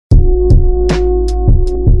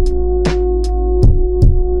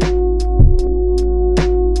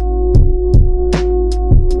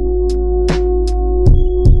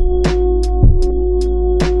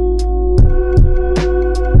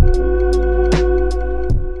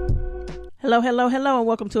Hello, hello, hello, and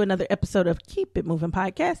welcome to another episode of Keep It Moving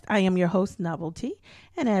Podcast. I am your host, Novelty,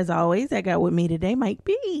 and as always, I got with me today, Mike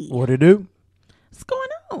B. What it do? What's going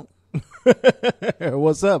on?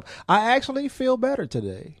 What's up? I actually feel better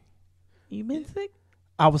today. You been sick?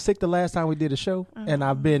 I was sick the last time we did a show, and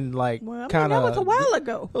I've been like kind of. That was a while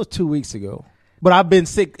ago. It was 2 weeks ago, but I've been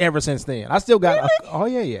sick ever since then. I still got.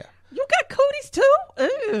 Really? Yeah. You got cooties too?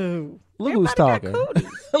 Ooh. Look Everybody who's talking. got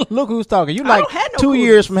cooties. Look who's talking. You I like don't have no 2 cooties.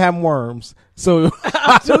 years from having worms, so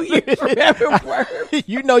 2 years from having worms.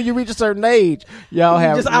 you know you reach a certain age, y'all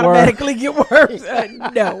have Just worms. automatically get worms.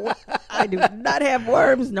 No, I do not have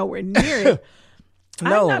worms nowhere near it.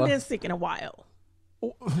 No. I've not been sick in a while.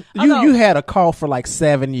 You had a cough for like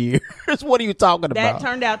 7 years. What are you talking That about?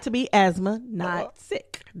 turned out to be asthma, not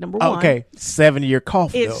sick. Number one. Okay, 7-year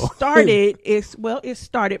cough It though. it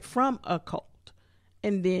started from a cold,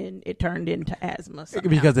 and then it turned into asthma somehow.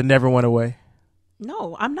 Because it never went away.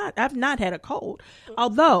 No, I've not had a cold.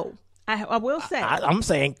 Although I will say I'm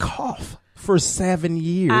saying cough for 7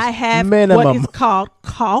 years. I have minimum. what is called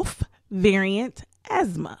cough variant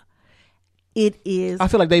asthma. It is. I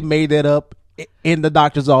feel like they made that up in the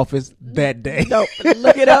doctor's office that day. No,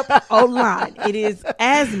 look it up online. It is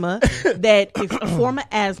asthma that is a form of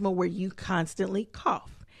asthma where you constantly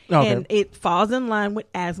cough. Okay. And it falls in line with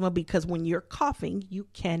asthma because when you're coughing, you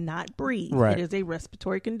cannot breathe. Right. It is a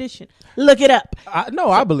respiratory condition. Look it up. I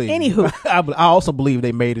believe. Anywho. I also believe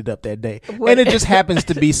they made it up that day. And it just happens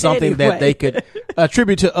to be something that they could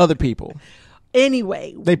attribute to other people.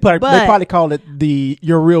 Anyway. They probably call it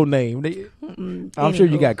your real name. I'm sure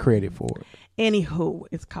you got credit for it. Anywho,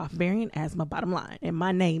 it's cough variant asthma, bottom line. And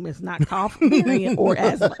my name is not cough variant or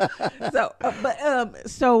asthma.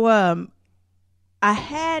 I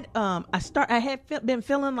had been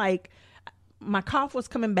feeling like my cough was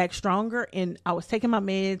coming back stronger, and I was taking my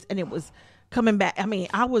meds and it was coming back. I mean,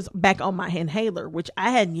 I was back on my inhaler, which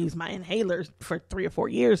I hadn't used my inhaler for 3 or 4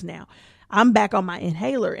 years now. I'm back on my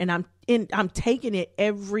inhaler, and I'm taking it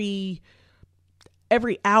every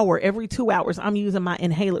hour, every 2 hours. I'm using my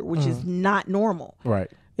inhaler, which is not normal. Right.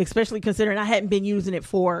 Especially considering I hadn't been using it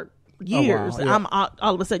for years. Yeah. I'm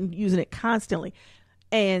all of a sudden using it constantly.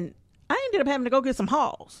 And I ended up having to go get some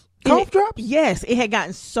Halls. Cough drops? Yes. It had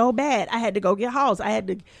gotten so bad. I had to go get Halls. I had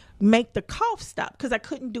to make the cough stop because I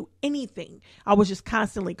couldn't do anything. I was just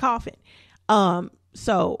constantly coughing.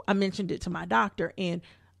 So I mentioned it to my doctor, and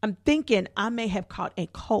I'm thinking I may have caught a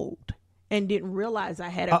cold and didn't realize I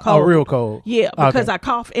had a cold. A real cold. Yeah, because Okay. I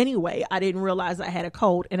cough anyway. I didn't realize I had a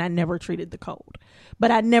cold, and I never treated the cold.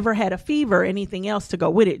 But I never had a fever or anything else to go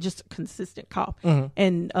with it, just a consistent cough. Mm-hmm.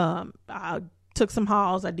 And I took some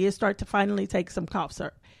Halls. I did start to finally take some cough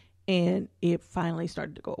syrup, and it finally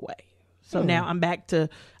started to go away. So now I'm back to,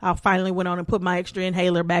 I finally went on and put my extra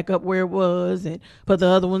inhaler back up where it was and put the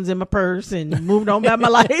other ones in my purse and moved on about my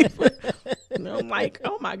life. And I'm like,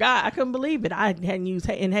 oh my God, I couldn't believe it. I hadn't used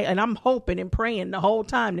inhaler, and I'm hoping and praying the whole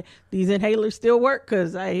time that these inhalers still work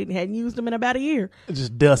because I hadn't used them in about a year.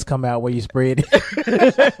 Just dust come out where you spread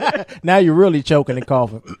it. Now you're really choking and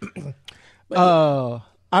coughing.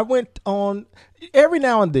 I went on every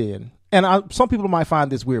now and then, and some people might find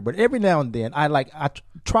this weird, but every now and then I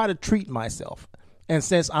try to treat myself. And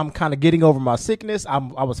since I'm kind of getting over my sickness, I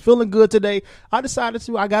was feeling good today. I decided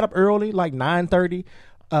I got up early, like 9:30.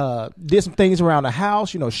 Did some things around the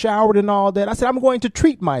house, showered and all that. I said, I'm going to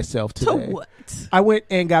treat myself today. To what? I went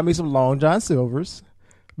and got me some Long John Silvers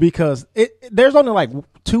because there's only like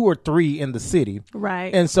 2 or 3 in the city.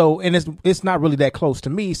 Right. And it's not really that close to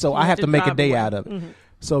me. So I have to make a day out of it. Mm-hmm.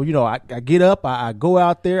 So, I get up, I go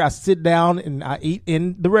out there, I sit down and I eat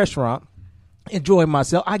in the restaurant, enjoy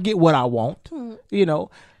myself. I get what I want, And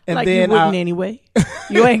like then you wouldn't anyway.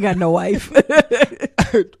 You ain't got no wife.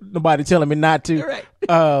 nobody telling me not to. Right.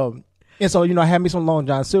 And so, I had me some Long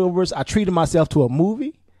John Silvers. I treated myself to a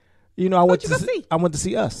movie. I went to see? I went to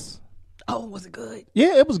see Us. Oh, was it good?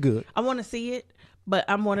 Yeah, it was good. I want to see it, but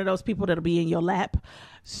I'm one of those people that'll be in your lap.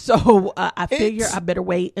 So I figure I better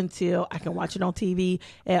wait until I can watch it on TV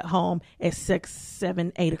at home at 6,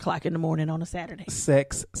 7, 8 o'clock in the morning on a Saturday.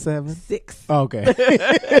 6, 7? 6. Okay.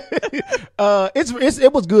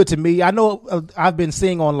 It was good to me. I know I've been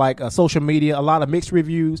seeing on like social media a lot of mixed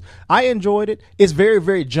reviews. I enjoyed it. It's very,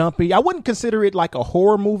 very jumpy. I wouldn't consider it like a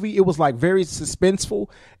horror movie. It was like very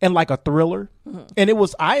suspenseful and like a thriller. Mm-hmm. And it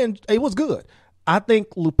was good. I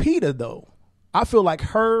think Lupita though, I feel like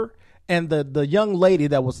her and the young lady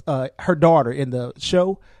that was her daughter in the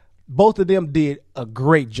show, both of them did a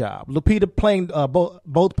great job. Lupita playing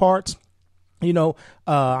both parts. I don't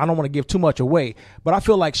want to give too much away, but I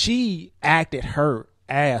feel like she acted her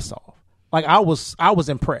ass off. Like I was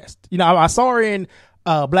impressed. I saw her in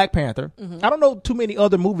Black Panther. I don't know too many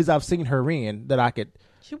other movies I've seen her in that I could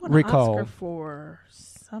She won recall. an Oscar for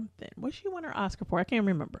something. What she won her Oscar for? I can't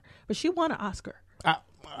remember. But she won an Oscar.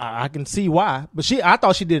 I can see why, but I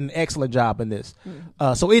thought she did an excellent job in this.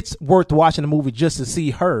 So it's worth watching the movie just to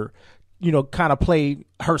see her, kind of play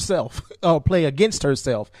herself or play against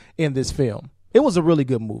herself in this film. It was a really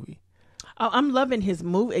good movie. Oh, I'm loving his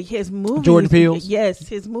movie. His movies, Jordan Peele's? Yes,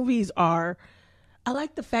 his movies are. I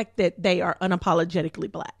like the fact that they are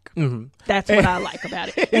unapologetically black. That's what I like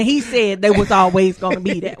about it. And he said they was always going to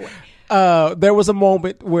be that way. There was a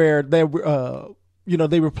moment where they were,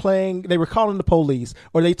 they were calling the police,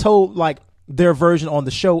 or they told like their version on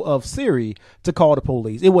the show of Siri to call the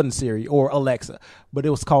police. It wasn't Siri or Alexa, but it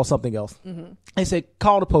was called something else. They said,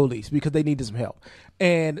 call the police because they needed some help.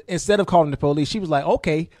 And instead of calling the police, she was like,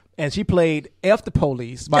 okay. And she played F the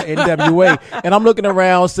Police by NWA. And I'm looking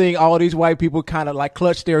around seeing all these white people kind of like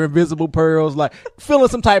clutch their invisible pearls, like feeling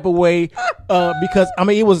some type of way. Because,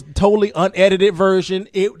 it was totally unedited version.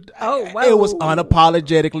 It was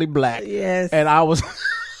unapologetically black. Yes. And I was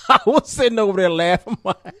sitting over there laughing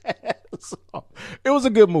my ass off. It was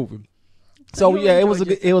a good movie. So yeah, it was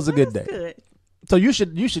a good day. Good. So you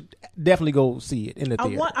should definitely go see it in the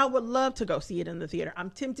theater. I would love to go see it in the theater. I'm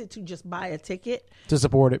tempted to just buy a ticket to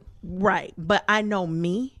support it. Right, but I know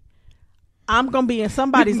me. I'm gonna be in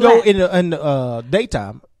somebody's lap. Go in the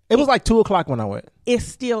daytime. It was like 2:00 when I went. It's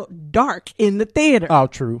still dark in the theater. Oh,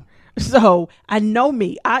 true. So I know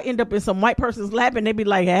me. I end up in some white person's lap, and they be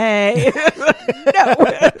like, "Hey,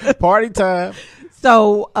 no, party time."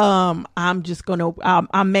 So I'm just gonna.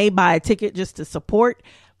 I may buy a ticket just to support.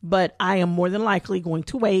 But I am more than likely going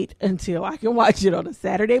to wait until I can watch it on a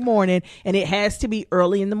Saturday morning. And it has to be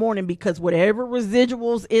early in the morning because whatever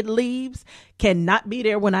residuals it leaves cannot be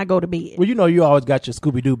there when I go to bed. Well, you always got your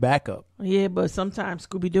Scooby-Doo backup. Yeah, but sometimes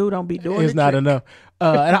Scooby-Doo don't be doing it's not enough.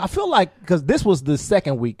 And I feel like because this was the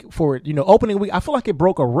second week for it, opening week, I feel like it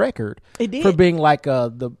broke a record. It did. For being like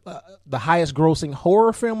the highest grossing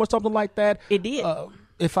horror film or something like that. It did.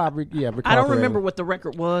 If I I don't remember what the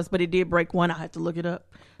record was, but it did break one. I had to look it up.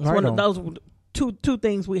 It's one of those two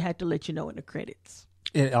things we had to let you know in the credits.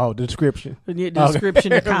 The description. The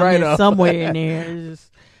description, the comment somewhere in there. It's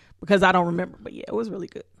just, because I don't remember, but yeah, it was really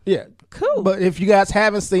good. Yeah, cool. But if you guys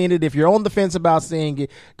haven't seen it, if you're on the fence about seeing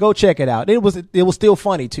it, go check it out. It was still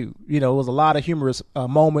funny too. It was a lot of humorous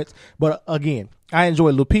moments. But again, I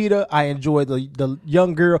enjoyed Lupita. I enjoyed the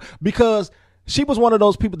young girl because. She was one of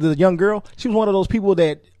those people, the young girl, she was one of those people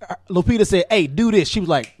that Lupita said, hey, do this. She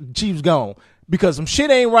was gone because some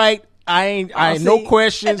shit ain't right. I ain't no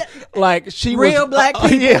questions. Like she real was black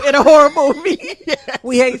people in a horror movie. Yes.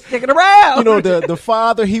 We ain't sticking around. The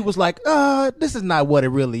father, he was like, this is not what it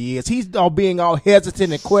really is. He's being all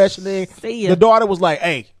hesitant and questioning. The daughter was like,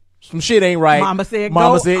 hey, some shit ain't right. Mama said,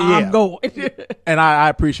 yeah. I'm going. And I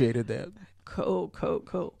appreciated that. Cool.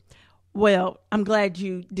 Well, I'm glad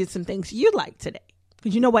you did some things you liked today.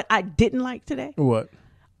 Because you know what I didn't like today? What?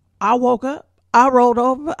 I woke up, I rolled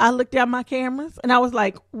over, I looked at my cameras, and I was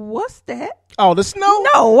like, what's that? Oh, the snow?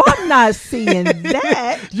 No, I'm not seeing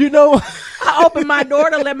that. I opened my door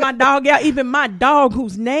to let my dog out. Even my dog,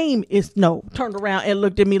 whose name is Snow, turned around and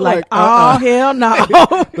looked at me like oh, hell no.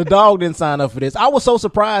 The dog didn't sign up for this. I was so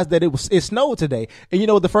surprised that it snowed today. And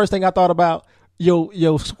the first thing I thought about?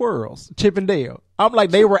 Yo squirrels, Chip and Dale. I'm like,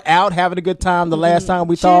 they were out having a good time the last time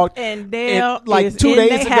we talked. And Dale like 2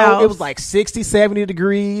 days ago, it was like 60, 70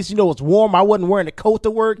 degrees. It's warm. I wasn't wearing a coat to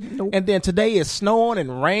work. Nope. And then today it's snowing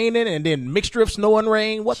and raining and then mixture of snow and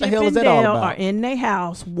rain. What the hell is that all about? Dale are in their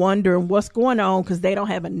house wondering what's going on because they don't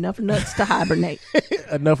have enough nuts to hibernate.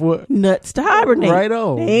 Enough what? Nuts to hibernate. Right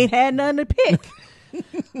on. They ain't had nothing to pick.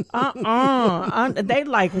 They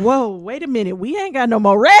like, whoa, wait a minute, we ain't got no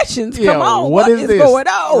more rations. Come on, what is this going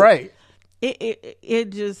on? Right.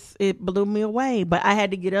 It blew me away. But I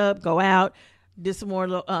had to get up, go out, did some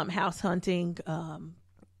more house hunting.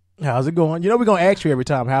 How's it going? We're gonna ask you every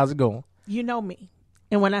time. How's it going? You know me,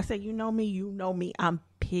 and when I say you know me, I'm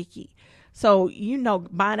picky. So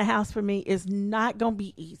buying a house for me is not gonna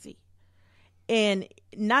be easy. And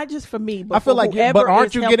not just for me, but I feel like, but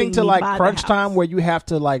aren't you getting to like crunch time house. where you have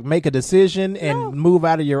to like make a decision and move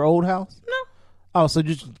out of your old house? No. Oh, so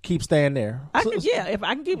you just keep staying there? If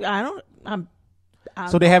I can keep,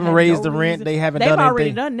 so they haven't raised the rent. They haven't done anything. They've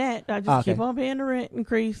already done that. I just keep on paying the rent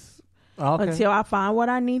increase until I find what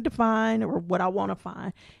I need to find or what I want to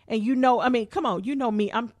find. And come on, you know me.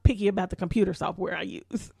 I'm picky about the computer software I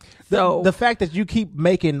use. So the fact that you keep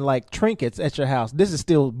making like trinkets at your house, this is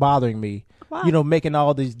still bothering me. Why? Making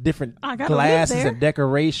all these different glasses and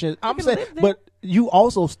decorations. I'm saying, but you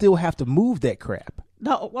also still have to move that crap.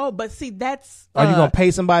 No, well, but see, that's Are you gonna pay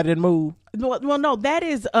somebody to move? well, no, that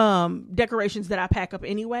is decorations that I pack up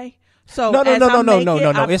anyway. So No.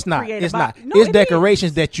 I It's not. create a It's box. not. No, It's it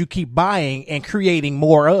decorations is. that you keep buying and creating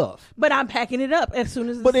more of. But I'm packing it up as soon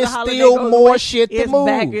as But the it's holiday still goes more away, shit to it's move.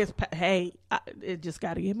 Back, it just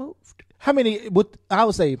got to get moved. How many? I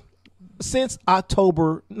would say since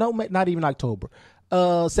October. No, not even October.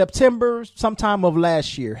 September, sometime of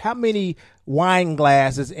last year. How many wine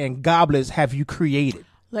glasses and goblets have you created?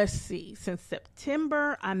 Let's see. Since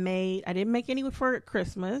September, I didn't make any for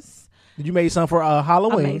Christmas. You made some for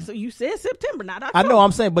Halloween. So you said September, not October. I know.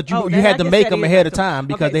 I'm saying, but you then had I to guess make that them is ahead of October. time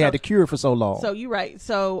because Okay, they so- had to cure for so long. So you're right.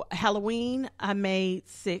 So Halloween, I made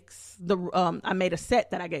 6. I made a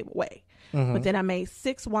set that I gave away, but then I made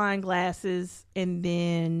 6 wine glasses, and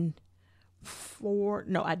then 4.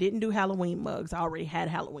 No, I didn't do Halloween mugs. I already had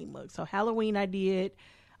Halloween mugs. So Halloween, I did.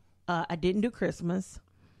 I didn't do Christmas.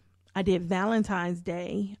 I did Valentine's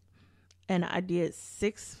Day, and I did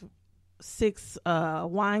 6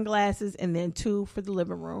 wine glasses, and then 2 for the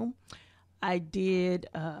living room. I did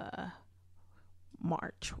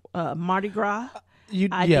Mardi Gras.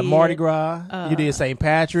 Mardi Gras. You did St.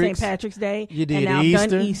 Patrick's Day. You did and now Easter. I've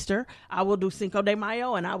done Easter. I will do Cinco de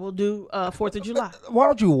Mayo, and I will do 4th of July. Why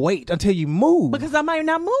don't you wait until you move? Because I might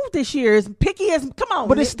not move this year. As picky as come on,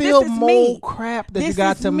 But it's this still is more me. crap that you This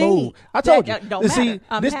got is to me. move. I told That you. don't matter.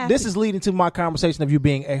 I'm this happy. is leading to my conversation of you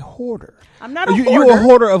being a hoarder. I'm not a You're hoarder. a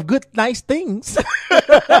hoarder of good, nice things.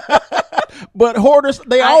 But hoarders,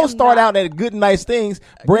 they I all am start not. out at good, nice things.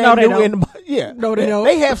 Brand No, they new. don't. Yeah. No, they don't.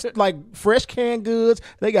 They have like fresh canned goods.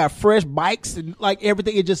 They got fresh bikes and like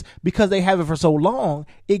everything. It just, because they have it for so long,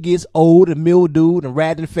 it gets old and mildewed and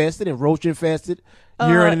rat infested and roach infested,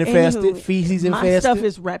 urine infested, Anywho, feces my infested. stuff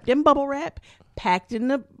is wrapped in bubble wrap, packed in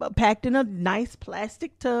a nice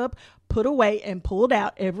plastic tub, put away and pulled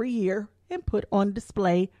out every year and put on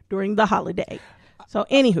display during the holiday. So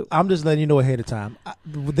anywho, I'm just letting you know ahead of time.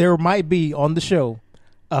 There might be on the show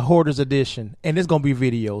a hoarders edition, and it's gonna be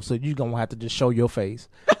video, so you're gonna have to just show your face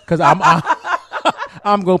because I'm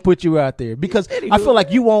gonna put you out there because I feel like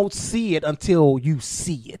you won't see it until you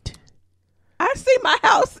see it. I see my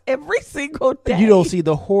house every single day. You don't see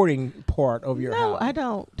the hoarding part of your No, house. I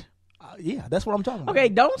don't. Yeah, that's what I'm talking about. Okay,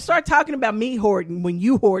 don't start talking about me hoarding when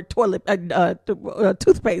you hoard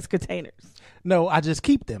toothpaste containers. No, I just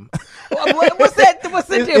keep them. What's that? What's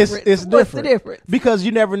the difference? It's different. What's the difference? Because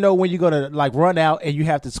you never know when you're gonna like run out and you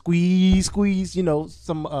have to squeeze,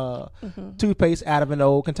 some toothpaste out of an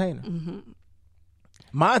old container.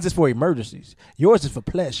 Mine's is for emergencies. Yours is for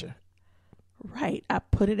pleasure. Right. I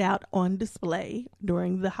put it out on display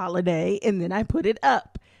during the holiday, and then I put it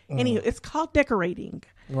up. Anyway, it's called decorating.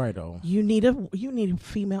 Right on. You need a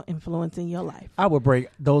female influence in your life. I would break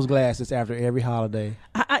those glasses after every holiday.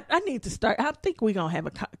 I need to start. I think we're gonna have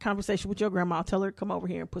a conversation with your grandma. I'll tell her to come over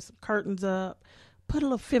here and put some curtains up, put a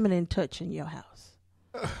little feminine touch in your house.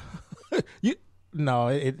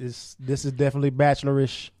 This is definitely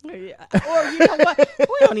bachelorish. Yeah. Or you know what?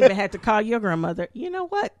 We don't even have to call your grandmother. You know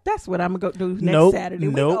what? That's what I'm gonna go do next Saturday.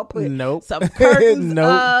 We're gonna put some curtains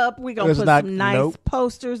up. We're gonna put some nice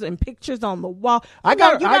posters and pictures on the wall.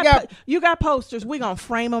 You got posters. We're gonna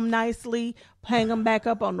frame them nicely, hang them back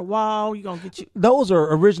up on the wall. You're gonna get you. Those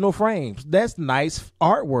are original frames. That's nice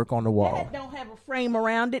artwork on the wall. That don't have a frame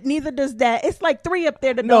around it. Neither does that. It's like 3 up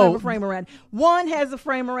there that don't have a frame around it. One has a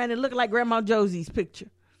frame around it. Look like Grandma Josie's picture.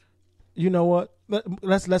 You know what?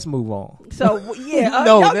 Let's move on. So yeah,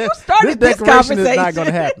 you started this this decoration conversation. is not going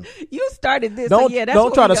to happen. You started this. Don't so yeah, that's don't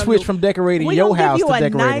what try to gonna switch do. from decorating We your gonna house give to you a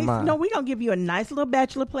decorating nice, mine. No, we're gonna give you a nice little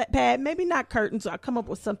bachelor pad. Maybe not curtains. So I'll come up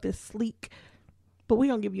with something sleek, but we're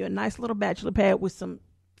gonna give you a nice little bachelor pad with some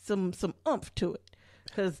oomph to it.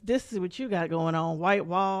 Because this is what you got going on: white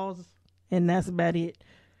walls, and that's about it.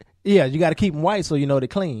 Yeah, you got to keep them white so you know they're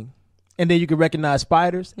clean. And then you can recognize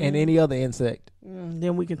spiders and any other insect.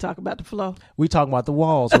 Then we can talk about the flow. We talking about the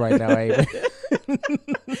walls right now, Amy.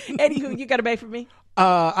 Anywho, you got a bag for me?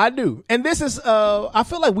 I do. And this is, I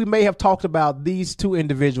feel like we may have talked about these two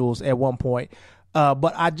individuals at one point.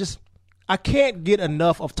 But I can't get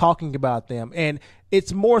enough of talking about them. And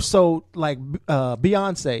it's more so like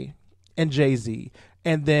Beyonce and Jay-Z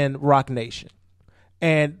and then Rock Nation.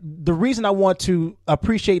 And the reason I want to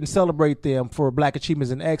appreciate and celebrate them for Black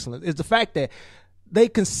achievements and excellence is the fact that they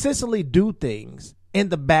consistently do things in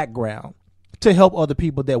the background to help other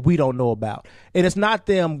people that we don't know about. And it's not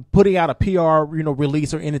them putting out a PR,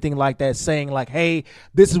 release or anything like that saying like, hey,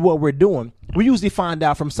 this is what we're doing. We usually find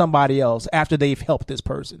out from somebody else after they've helped this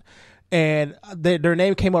person. And their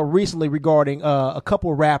name came up recently regarding a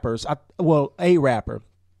couple of rappers, a rapper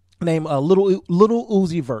named Little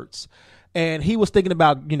Uzi Verts. And he was thinking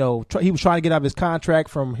about, he was trying to get out of his contract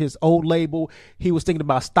from his old label. He was thinking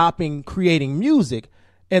about stopping creating music.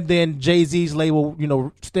 And then Jay-Z's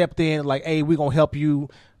label, stepped in like, hey, we're going to help you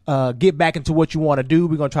get back into what you want to do.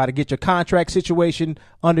 We're going to try to get your contract situation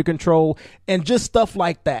under control and just stuff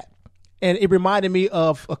like that. And it reminded me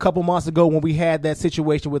of a couple months ago when we had that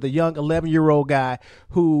situation with a young 11-year-old guy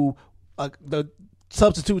who the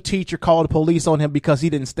substitute teacher called the police on him because he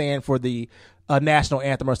didn't stand for the national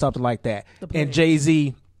anthem or something like that. And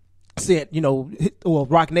Jay-Z sent,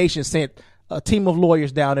 Rock Nation sent a team of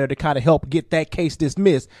lawyers down there to kind of help get that case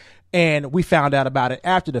dismissed. And we found out about it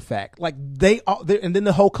after the fact. Like and then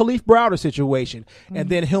the whole Khalif Browder situation, and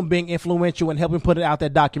then him being influential and helping put out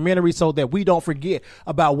that documentary so that we don't forget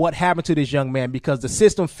about what happened to this young man, because the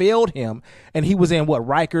system failed him, and he was in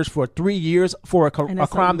Rikers for 3 years for a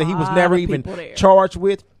crime that he was never even charged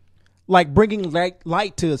with. Like bringing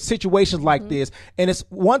light to situations like this. And it's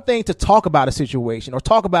one thing to talk about a situation or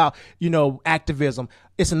talk about, activism.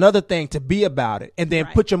 It's another thing to be about it and then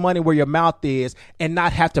put your money where your mouth is and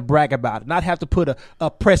not have to brag about it, not have to put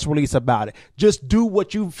a press release about it. Just do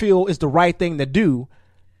what you feel is the right thing to do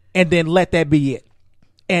and then let that be it.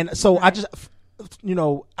 And so I just,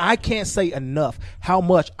 I can't say enough how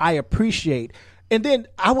much I appreciate. And then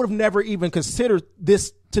I would have never even considered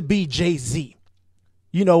this to be Jay-Z.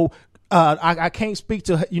 I can't speak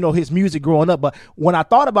to, his music growing up, but when I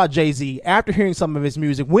thought about Jay-Z, after hearing some of his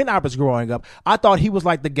music when I was growing up, I thought he was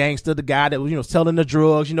like the gangster, the guy that was, selling the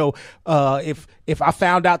drugs. If I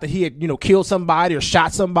found out that he had, killed somebody or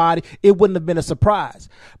shot somebody, it wouldn't have been a surprise.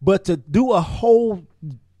 But to do a whole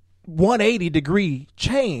 180-degree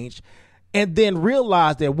change and then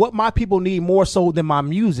realize that what my people need more so than my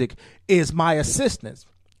music is my assistance.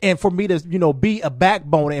 And for me to, be a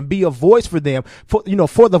backbone and be a voice for them, for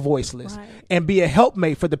the voiceless, and be a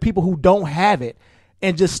helpmate for the people who don't have it,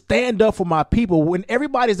 and just stand up for my people. When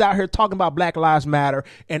everybody's out here talking about Black Lives Matter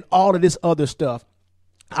and all of this other stuff,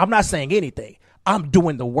 I'm not saying anything. I'm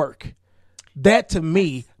doing the work. That to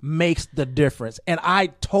me makes the difference. And I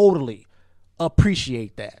totally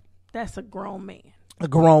appreciate that. That's a grown man. A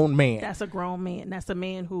grown man. That's a grown man. That's a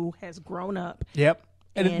man who has grown up. Yep.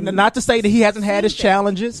 And not to say that he hasn't had his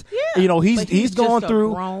challenges. Yeah, he's going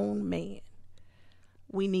through. A grown man.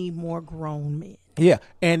 We need more grown men. Yeah,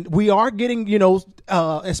 and we are getting,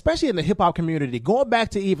 especially in the hip hop community, going back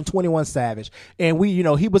to even 21 Savage, and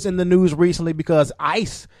he was in the news recently because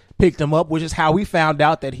ICE picked him up, which is how we found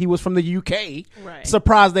out that he was from the UK. Right.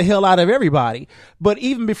 Surprised the hell out of everybody. But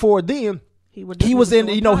even before then, he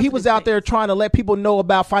was out there trying to let people know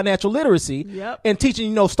about financial literacy and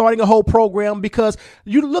teaching, starting a whole program, because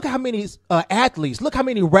you look how many athletes, look how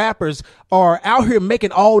many rappers are out here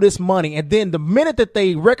making all this money. And then the minute that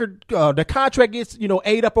they the contract gets,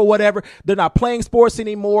 ate up or whatever, they're not playing sports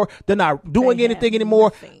anymore. They're not doing anything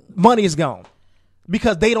anymore. Nothing. Money is gone.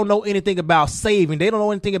 Because they don't know anything about saving. They don't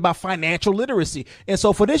know anything about financial literacy. And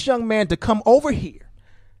so for this young man to come over here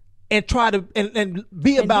and try to and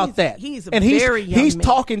be about that. He's very young. He's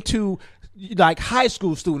talking to like high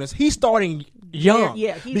school students. He's starting young.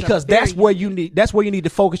 Because that's where you need to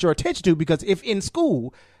focus your attention to, because if in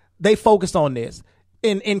school they focus on this,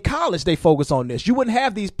 in college they focus on this, you wouldn't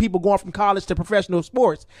have these people going from college to professional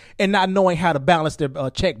sports and not knowing how to balance their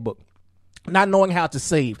checkbook, not knowing how to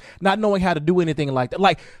save, not knowing how to do anything like that.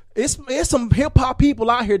 Like it's some hip hop people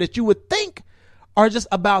out here that you would think are just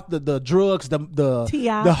about the drugs,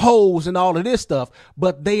 the hoes and all of this stuff,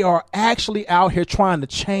 but they are actually out here trying to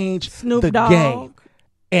change the game.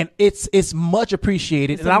 And it's much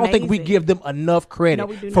appreciated. And I don't think we give them enough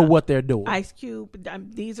credit for what they're doing. Ice Cube,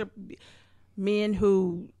 these are men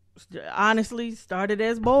who honestly started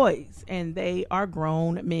as boys, and they are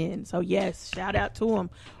grown men. So yes, shout out to them.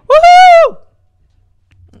 Woohoo!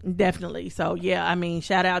 Definitely. So yeah,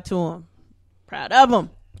 shout out to them. Proud of them.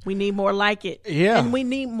 We need more like it. Yeah. And we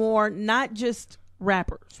need more, not just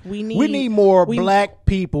rappers. We need more black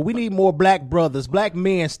people. We need more black brothers, black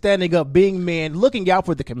men standing up, being men, looking out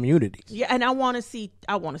for the communities. Yeah, and I want to see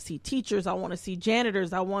teachers. I want to see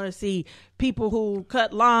janitors. I want to see people who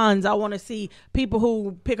cut lawns. I want to see people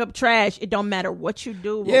who pick up trash. It don't matter what you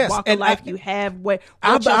do, what walk of life you have.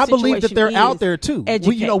 I believe that they're out there too.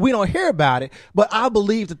 We don't hear about it, but I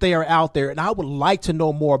believe that they are out there, and I would like to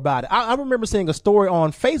know more about it. I remember seeing a story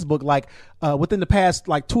on Facebook, within the past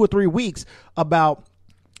 2 or 3 weeks, about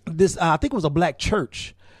this. I think it was a black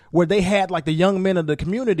church where they had the young men of the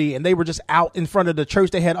community, and they were just out in front of the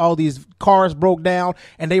church. They had all these cars broke down,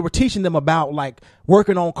 and they were teaching them about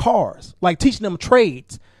working on cars, teaching them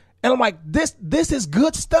trades. And I'm like, this is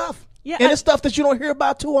good stuff. Yeah, and it's stuff that you don't hear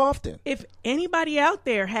about too often. If anybody out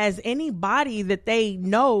there has anybody that they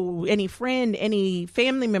know, any friend, any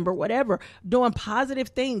family member, whatever, doing positive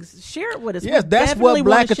things, share it with us. Yes, that's what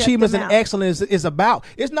Black Achievements and Excellence is about.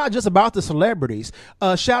 It's not just about the celebrities.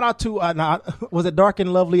 Shout out to was it Dark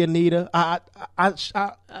and Lovely Anita? I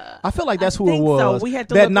feel like that's who it was. So. We had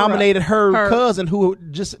to that nominated her cousin, who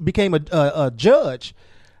just became a judge.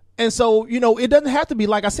 And so, it doesn't have to be,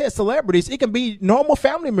 like I said, celebrities. It can be normal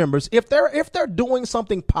family members. If they're doing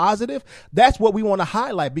something positive, that's what we want to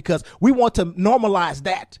highlight, because we want to normalize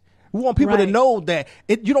that. We want people to know that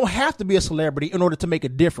you don't have to be a celebrity in order to make a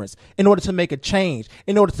difference, in order to make a change,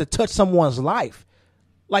 in order to touch someone's life.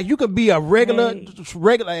 Like, you could be a regular,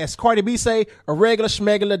 as Cardi B say, a regular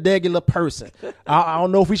schmegular degular person. I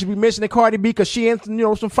don't know if we should be mentioning Cardi B because she in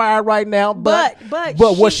some fire right now. But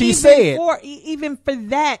what she said, even for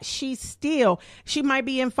that, she might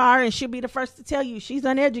be in fire, and she'll be the first to tell you she's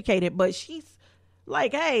uneducated. But she's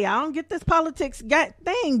like, hey, I don't get this politics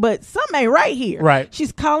thing, but something ain't right here. Right.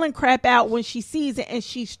 She's calling crap out when she sees it, and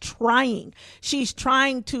she's trying. She's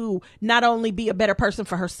trying to not only be a better person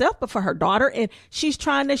for herself, but for her daughter, and she's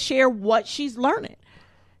trying to share what she's learning.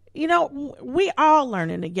 We all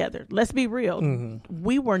learning together. Let's be real. Mm-hmm.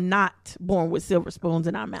 We were not born with silver spoons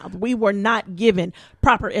in our mouth. We were not given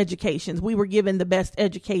proper educations. We were given the best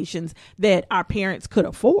educations that our parents could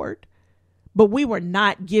afford. But we were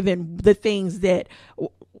not given the things that,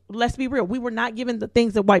 let's be real, we were not given the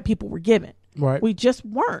things that white people were given. Right. We just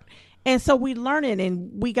weren't. And so we learning,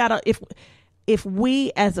 and we gotta, if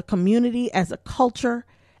we as a community, as a culture,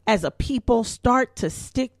 as a people start to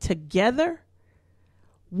stick together,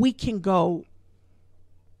 we can go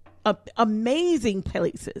amazing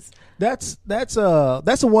places. That's the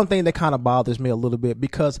one thing that kind of bothers me a little bit,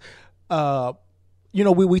 because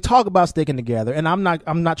we talk about sticking together, and I'm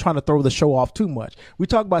not trying to throw the show off too much. We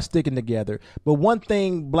talk about sticking together, but one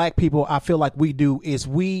thing Black people, I feel like we do, is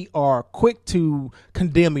we are quick to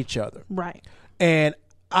condemn each other. Right. And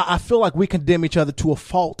I feel like we condemn each other to a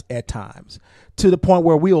fault at times, to the point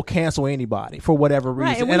where we will cancel anybody for whatever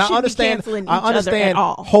reason. Right, and I understand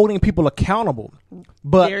holding people accountable,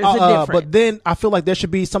 but then I feel like there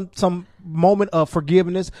should be some moment of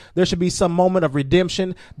forgiveness. There should be some moment of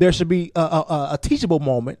redemption. There should be a teachable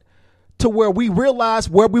moment to where we realize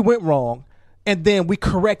where we went wrong, and then we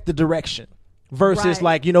correct the direction. Versus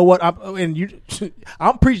like, you know what,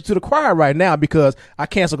 I'm preaching to the choir right now, because I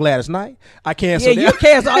cancel Gladys Knight. I cancel. Yeah,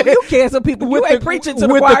 you cancel people. You ain't preaching to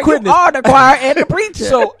the choir. You are the choir and the preacher.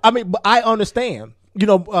 So but I understand,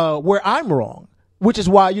 where I'm wrong, which is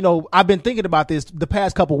why, I've been thinking about this the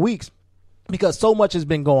past couple of weeks, because so much has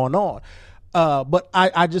been going on. But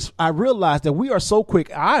I realized that we are so quick.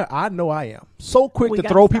 I know I am so quick to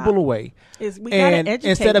throw people away, and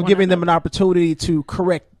instead of giving them an opportunity to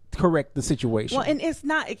correct the situation. Well, and it's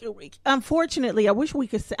not, unfortunately,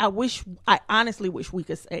 I honestly wish we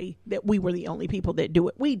could say that we were the only people that do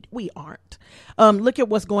it. We aren't. Look at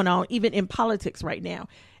what's going on even in politics right now.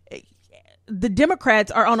 The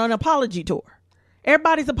Democrats are on an apology tour.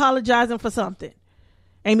 Everybody's apologizing for something.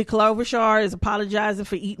 Amy Klobuchar is apologizing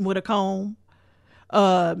for eating with a comb.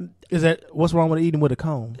 Is that what's wrong with eating with a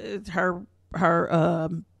comb? Her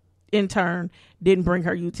intern didn't bring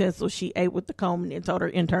her utensils. She ate with the comb and then told her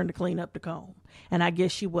intern to clean up the comb. And I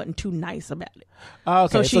guess she wasn't too nice about it.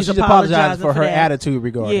 Okay, so she's apologizing for her attitude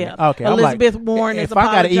regarding it. Okay, Elizabeth Warren is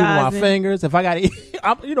apologizing. If I got to eat with my fingers, if I got to eat,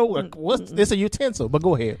 it's a utensil. But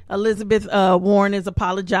go ahead. Elizabeth Warren is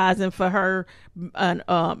apologizing for her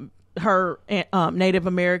Native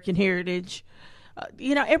American heritage.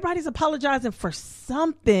 Everybody's apologizing for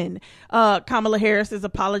something. Kamala Harris is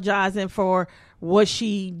apologizing for what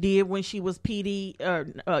she did when she was PD,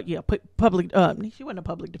 public. She wasn't a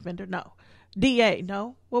public defender. No, DA.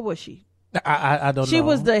 No, what was she? I don't know. She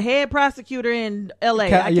was the head prosecutor in L.A.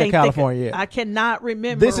 California. I cannot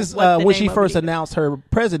remember. This is when she first announced her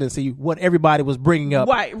presidency. What everybody was bringing up.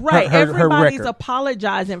 Right. Everybody's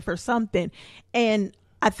apologizing for something, and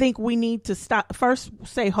I think we need to stop first.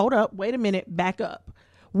 Say, hold up, wait a minute, back up.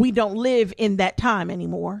 We don't live in that time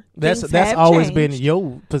anymore. That's always been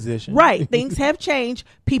your position. Right. Things have changed.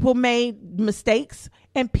 People made mistakes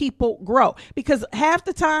and people grow. Because half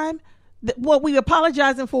the time, what we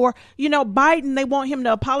apologizing for, Biden, they want him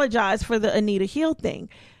to apologize for the Anita Hill thing.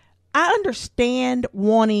 I understand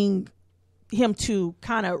wanting him to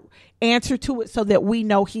kind of answer to it so that we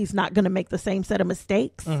know he's not going to make the same set of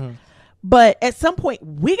mistakes. Mm-hmm. But at some point,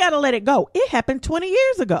 we got to let it go. It happened 20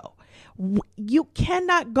 years ago. You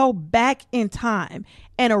cannot go back in time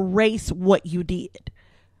and erase what you did.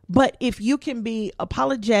 But if you can be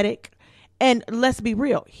apologetic, and let's be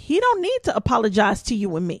real, he don't need to apologize to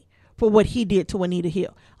you and me for what he did to Anita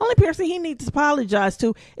Hill. Only person he needs to apologize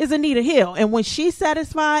to is Anita Hill. And when she's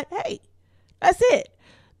satisfied, hey, that's it.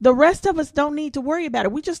 The rest of us don't need to worry about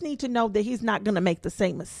it. We just need to know that he's not going to make the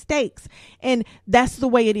same mistakes. And that's the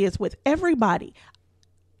way it is with everybody.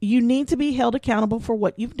 You need to be held accountable for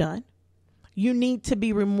what you've done. You need to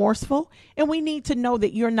be remorseful. And we need to know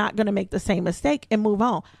that you're not going to make the same mistake and move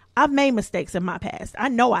on. I've made mistakes in my past. I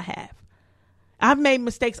know I have. I've made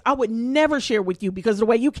mistakes I would never share with you because of the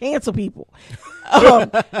way you cancel people.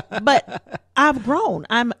 But I've grown.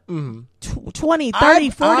 I'm 20, 30,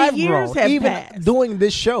 40 years have even passed. Doing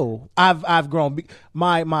this show, I've grown.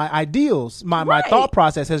 My ideals, my thought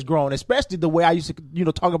process has grown, especially the way I used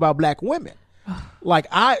to, talk about black women. Like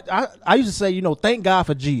I used to say, thank God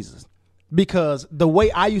for Jesus. Because the way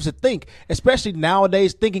I used to think, especially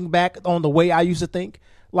nowadays, thinking back on the way I used to think,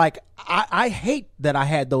 like I hate that I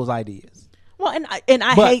had those ideas. Well, and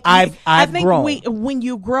I hate. I think grown. When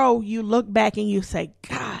you grow, you look back and you say,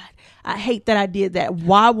 God, I hate that I did that.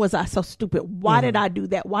 Why was I so stupid? Why did I do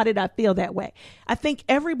that? Why did I feel that way? I think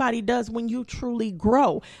everybody does when you truly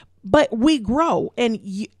grow. But we grow, and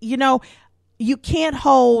you can't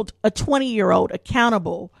hold a 20-year-old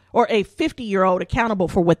accountable or a 50-year-old accountable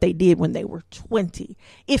for what they did when they were 20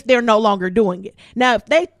 if they're no longer doing it. Now, if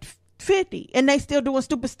they 50 and they still doing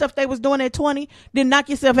stupid stuff they was doing at 20, then knock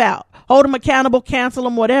yourself out. Hold them accountable, cancel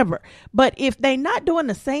them, whatever. But if they not doing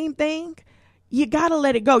the same thing, you got to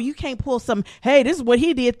let it go. You can't pull some, hey, this is what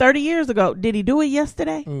he did 30 years ago. Did he do it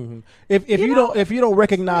yesterday? Mm-hmm. If you don't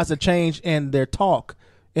recognize a change in their talk,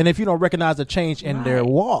 and if you don't recognize a change in their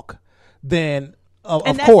walk, then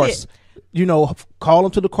of course, call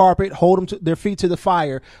them to the carpet, hold them to their feet to the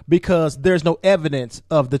fire, because there's no evidence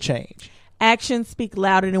of the change. Actions speak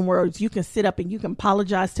louder than words. You can sit up and you can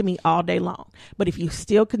apologize to me all day long. But if you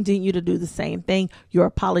still continue to do the same thing, your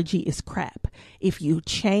apology is crap. If you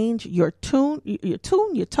change your tone, your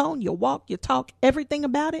tone, your walk, your talk, everything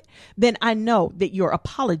about it, then I know that your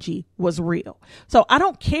apology was real. So I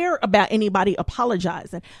don't care about anybody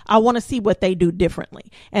apologizing. I want to see what they do differently.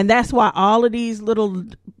 And that's why all these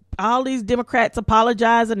Democrats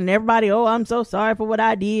apologizing and everybody, oh, I'm so sorry for what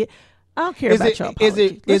I did. I don't care about your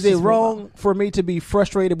apology. Is it wrong for me to be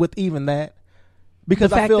frustrated with even that? Because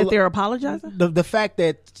the fact I feel that they're apologizing? The fact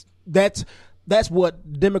that that's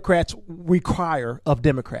what Democrats require of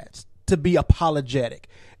Democrats, to be apologetic.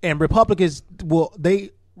 And Republicans, they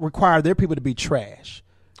require their people to be trash.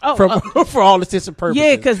 For all intents and purposes.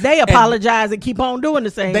 Yeah, because they apologize and keep on doing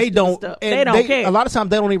the same stuff. They don't care. A lot of times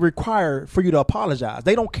they don't even require for you to apologize.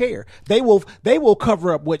 They don't care. They will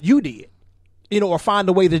cover up what you did. Or find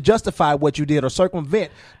a way to justify what you did or circumvent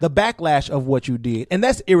the backlash of what you did. And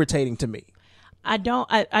that's irritating to me. I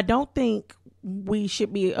don't think we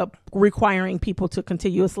should be requiring people to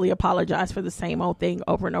continuously apologize for the same old thing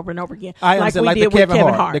over and over and over again. Like we did with Kevin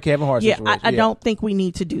Hart. The Kevin Hart situation. I don't think we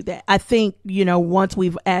need to do that. I think, once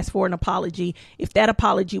we've asked for an apology, if that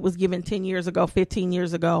apology was given 10 years ago, 15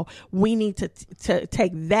 years ago, we need to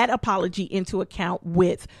take that apology into account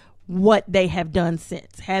with what they have done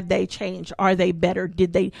since. Have they changed? Are they better? Do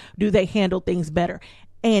they handle things better?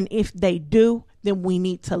 And if they do, then we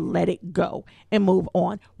need to let it go and move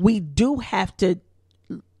on. We've got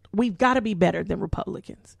to be better than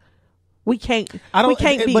Republicans. We can't be.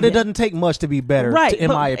 But it doesn't take much to be better, right? In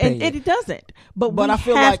my opinion. And it doesn't. But we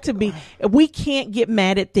have to be. We can't get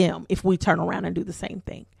mad at them if we turn around and do the same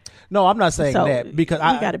thing. No, I'm not saying that, because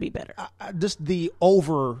we got to be better. Just the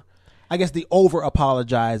over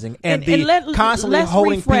apologizing and constantly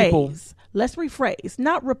holding people. Let's rephrase.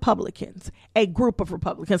 Not Republicans, a group of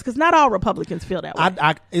Republicans, because not all Republicans feel that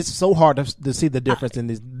way. It's so hard to see the difference in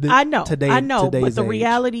this. I know, but the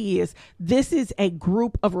reality is, this is a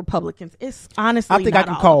group of Republicans. It's honestly, I think I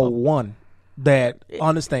can call one that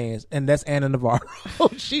understands, and that's Anna Navarro.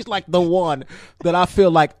 She's like the one that I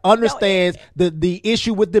feel like understands the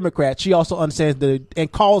issue with Democrats. She also understands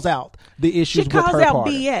and calls out the issues with her party. She calls out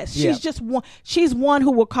BS. Yeah. She's just one. She's one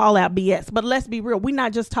who will call out BS. But let's be real. We're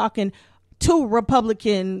not just talking to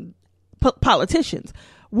Republican politicians.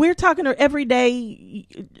 We're talking to everyday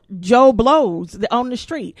Joe Blows on the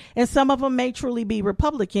street, and some of them may truly be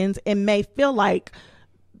Republicans and may feel like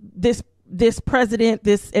this president,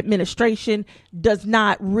 this administration does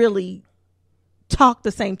not really talk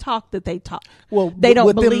the same talk that they talk. Well, they don't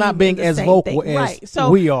with believe them not being in the as same vocal thing. as right. So,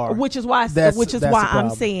 we are, which is why I'm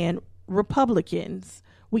saying Republicans.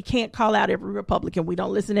 We can't call out every Republican. We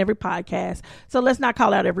don't listen to every podcast. So let's not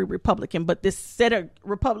call out every Republican. But this set of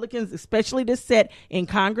Republicans, especially this set in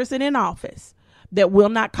Congress and in office, that will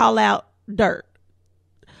not call out dirt,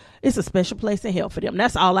 it's a special place in hell for them.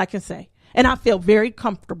 That's all I can say. And I feel very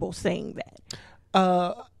comfortable saying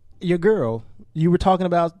that. your girl. You were talking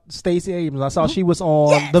about Stacey Abrams. I saw she was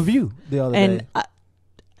on The View the other day.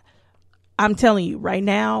 I'm telling you right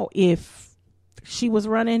now, if she was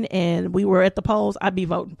running and we were at the polls, I'd be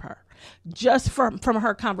voting for her. Just from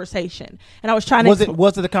her conversation. And I was trying to...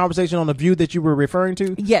 Was it the conversation on The View that you were referring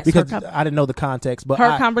to? Yes. Because I didn't know the context. But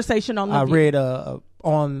her conversation on The View. I read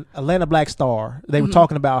on Atlanta Black Star, they were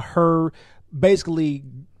talking about her basically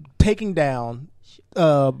taking down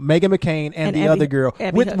Meghan McCain and the other girl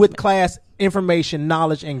with class, information,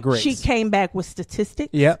 knowledge, and grace. She came back with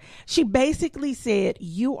statistics. Yep. She basically said,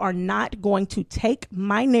 you are not going to take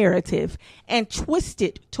my narrative and twist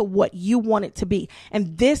it to what you want it to be.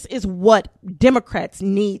 And this is what Democrats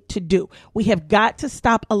need to do. We have got to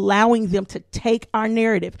stop allowing them to take our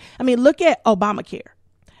narrative. I mean, look at Obamacare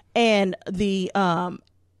and the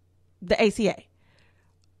ACA.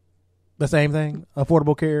 The same thing?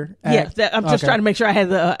 Affordable Care Act? Yes, I'm just trying to make sure I had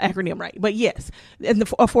the acronym right. But yes, and the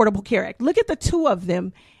Affordable Care Act. Look at the two of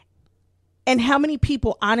them and how many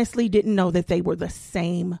people honestly didn't know that they were the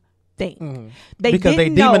same thing. Mm-hmm. Because they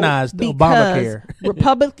demonized Obamacare.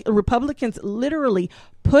 Republicans literally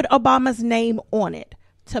put Obama's name on it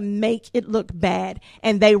to make it look bad,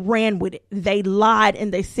 and they ran with it. They lied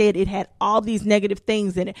and they said it had all these negative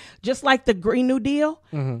things in it. Just like the Green New Deal,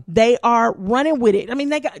 they are running with it. I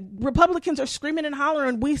mean, Republicans are screaming and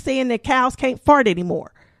hollering, we saying that cows can't fart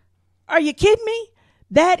anymore. Are you kidding me?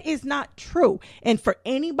 That is not true. And for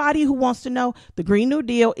anybody who wants to know, the Green New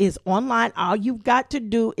Deal is online. All you've got to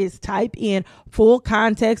do is type in full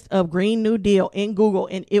context of Green New Deal in Google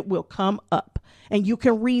and it will come up. And you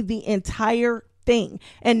can read the entire thing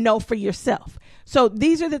and know for yourself. So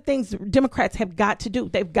these are the things Democrats have got to do.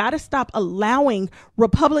 They've got to stop allowing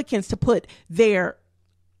Republicans to put their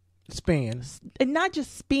spin, and not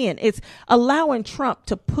just spin. It's allowing Trump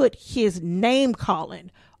to put his name calling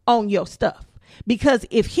on your stuff. Because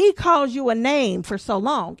if he calls you a name for so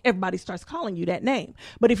long, everybody starts calling you that name.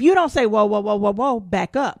 But if you don't say, whoa,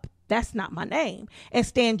 back up, that's not my name, and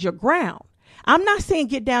stand your ground. I'm not saying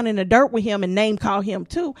get down in the dirt with him and name call him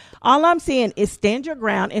too. All I'm saying is stand your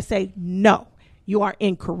ground and say, no, you are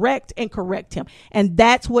incorrect, and correct him. And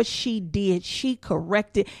that's what she did. She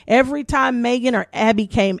corrected. Every time Megan or Abby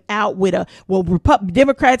came out with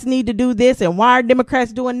Democrats need to do this and why are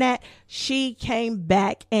Democrats doing that? She came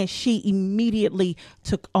back and she immediately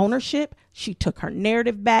took ownership. She took her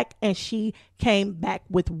narrative back and she came back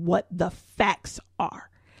with what the facts are.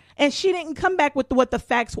 And she didn't come back with what the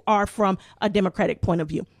facts are from a Democratic point of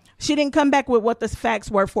view. She didn't come back with what the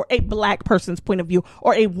facts were for a black person's point of view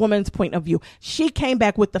or a woman's point of view. She came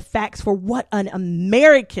back with the facts for what an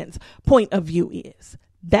American's point of view is.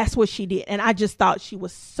 That's what she did. And I just thought she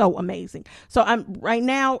was so amazing. So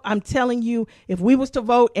I'm telling you, if we was to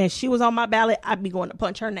vote and she was on my ballot, I'd be going to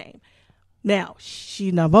punch her name. Now,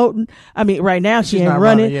 she's not voting. I mean, right now she ain't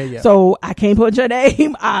running. Yeah. So I can't put her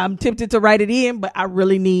name. I'm tempted to write it in, but I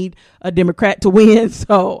really need a Democrat to win.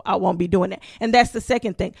 So I won't be doing that. And that's the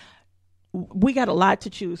second thing. We got a lot to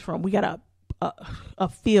choose from. We got a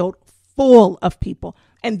field full of people,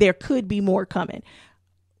 and there could be more coming.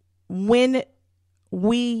 When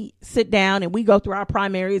we sit down and we go through our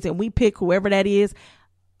primaries and we pick whoever that is,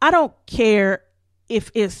 I don't care if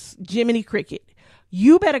it's Jiminy Cricket.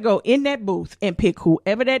 You better go in that booth and pick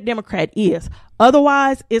whoever that Democrat is.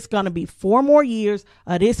 Otherwise, it's going to be 4 more years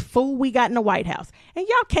of this fool we got in the White House. And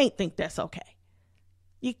y'all can't think that's okay.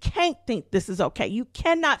 You can't think this is okay. You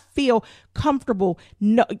cannot feel comfortable.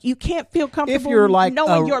 No, you can't feel comfortable if you're like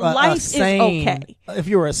knowing your life is okay. If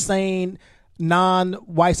you're a sane,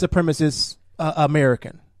 non-white supremacist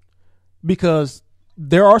American. Because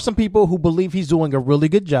there are some people who believe he's doing a really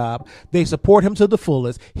good job. They support him to the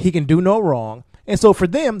fullest. He can do no wrong. And so for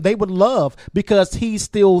them, they would love, because he's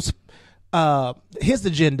still, his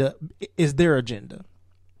agenda is their agenda,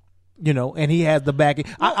 and he has the backing.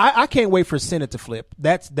 I can't wait for Senate to flip.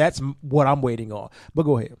 That's what I'm waiting on. But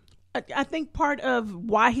go ahead. I think part of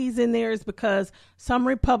why he's in there is because some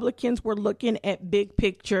Republicans were looking at big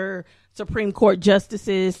picture Supreme Court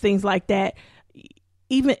justices, things like that.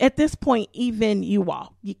 Even at this point, even you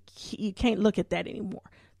can't look at that anymore.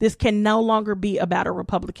 This can no longer be about a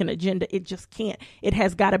Republican agenda. It just can't. It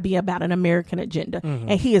has got to be about an American agenda. Mm-hmm.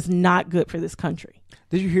 And he is not good for this country.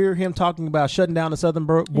 Did you hear him talking about shutting down the southern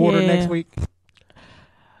border next week?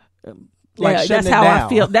 That's how I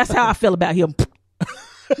feel. That's how I feel about him.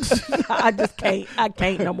 I just can't. I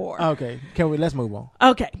can't no more. Okay. Let's move on.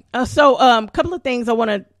 Okay. So couple of things I want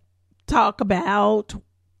to talk about.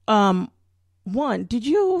 One, did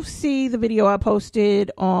you see the video I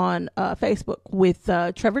posted on Facebook with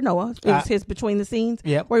Trevor Noah? It was his Between the Scenes,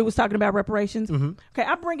 where he was talking about reparations. Mm-hmm. Okay,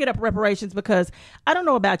 I bring it up reparations because I don't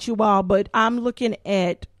know about you all, but I'm looking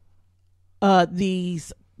at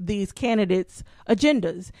these candidates'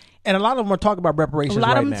 agendas. And a lot of them are talking about reparations. A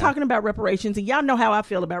lot of them talking about reparations, and y'all know how I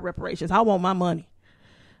feel about reparations. I want my money.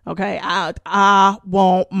 Okay, I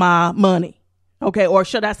want my money. Okay, or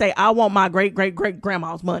should I say, I want my great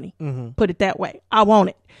grandma's money. Mm-hmm. Put it that way. I want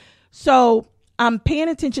it. So I'm paying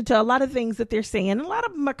attention to a lot of things that they're saying. A lot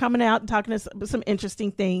of them are coming out and talking to some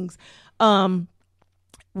interesting things.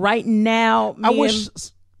 Right now, I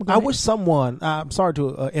wish someone, I'm sorry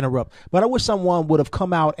to interrupt, but I wish someone would have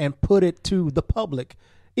come out and put it to the public,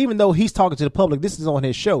 even though he's talking to the public. This is on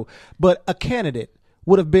his show, but a candidate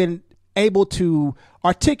would have been able to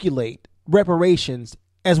articulate reparations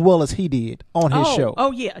as well as he did on his show.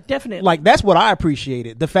 Oh yeah, definitely. Like, that's what I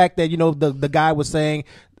appreciated. The fact that, the guy was saying,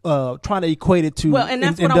 trying to equate it to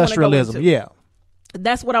industrialism. Yeah.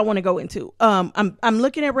 That's what I want to go into. I'm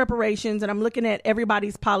looking at reparations, and I'm looking at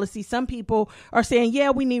everybody's policy. Some people are saying,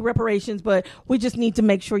 yeah, we need reparations, but we just need to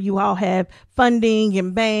make sure you all have funding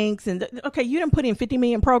and banks. And okay, you done put in 50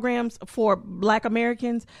 million programs for Black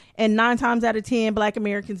Americans, and 9 times out of 10, Black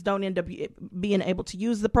Americans don't end up being able to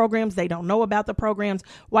use the programs. They don't know about the programs.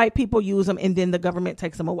 White people use them, and then the government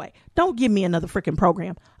takes them away. Don't give me another freaking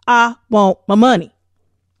program. I want my money.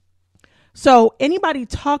 So anybody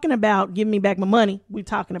talking about giving me back my money, we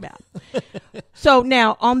talking about. So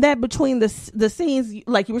now on that Between the Scenes,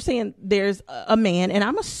 like you were saying, there's a man, and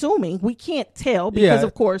I'm assuming, we can't tell because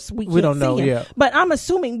of course we don't know him. Yeah. But I'm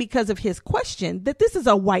assuming because of his question that this is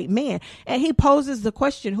a white man, and he poses the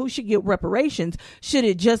question, who should get reparations? Should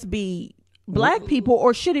it just be Black people,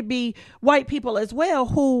 or should it be white people as well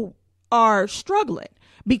who are struggling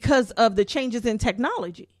because of the changes in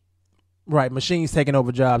technology? Right, machines taking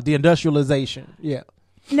over jobs, the industrialization. Yeah.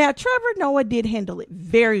 Now, Trevor Noah did handle it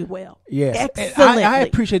very well. Yes, excellently. I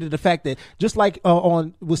appreciated the fact that, just like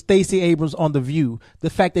with Stacey Abrams on The View,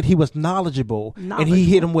 the fact that he was knowledgeable. And he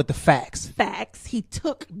hit him with the facts. He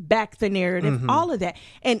took back the narrative, all of that.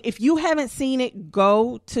 And if you haven't seen it,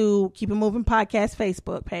 go to Keep It Moving Podcast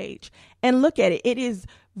Facebook page and look at it. It is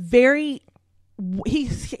very. He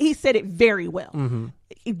said it very well,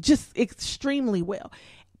 just extremely well.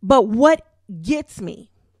 But what gets me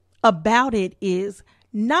about it is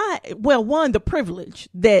one, the privilege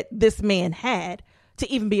that this man had to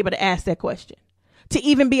even be able to ask that question, to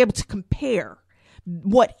even be able to compare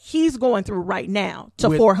what he's going through right now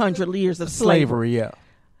to 400 years of slavery. Yeah.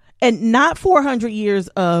 And not 400 years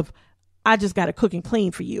of, I just got to cook and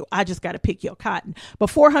clean for you, I just got to pick your cotton, but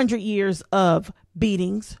 400 years of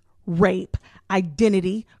beatings, rape,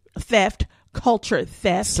 identity theft, culture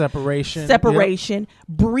theft, separation,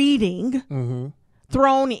 breeding,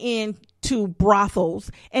 thrown into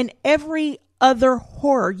brothels, and every other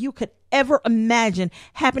horror you could ever imagine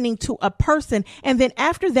happening to a person. And then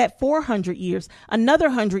after that 400 years, another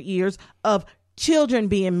 100 years of children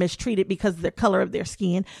being mistreated because of the color of their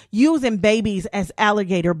skin, using babies as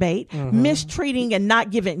alligator bait, mistreating and not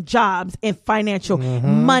giving jobs and financial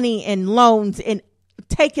money and loans and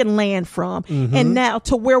taken land from, and now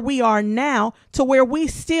to where we are now, to where we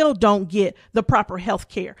still don't get the proper health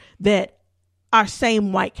care that our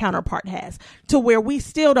same white counterpart has, to where we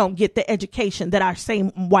still don't get the education that our same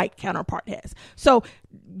white counterpart has. So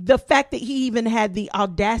the fact that he even had the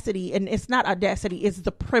audacity, and it's not audacity, it's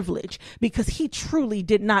the privilege, because he truly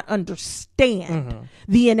did not understand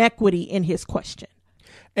the inequity in his question.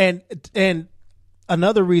 And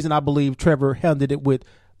another reason I believe Trevor handled it with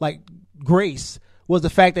like grace was the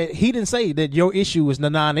fact that he didn't say that your issue is the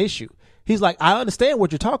non-issue. He's like, I understand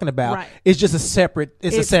what you're talking about. Right. It's just a separate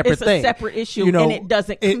thing. It's a separate issue, and it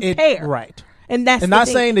doesn't compare. Right. And that's not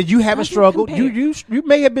saying that you haven't struggled. You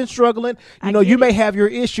may have been struggling. You may have your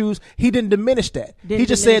issues. He didn't diminish that. He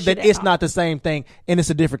just said that it's not the same thing, and it's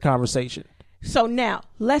a different conversation. So now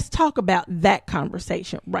let's talk about that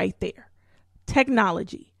conversation right there.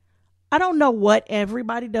 Technology. I don't know what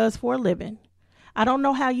everybody does for a living. I don't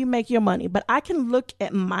know how you make your money, but I can look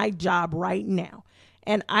at my job right now,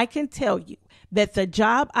 and I can tell you that the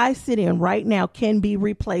job I sit in right now can be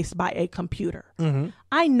replaced by a computer.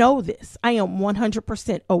 I know this. I am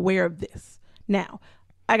 100% aware of this. Now,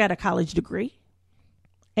 I got a college degree,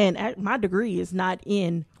 and my degree is not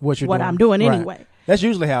in what I'm doing anyway. That's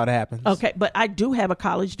usually how it happens. Okay, but I do have a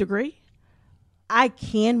college degree. I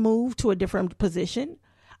can move to a different position.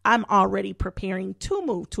 I'm already preparing to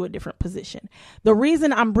move to a different position. The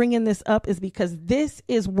reason I'm bringing this up is because this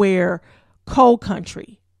is where coal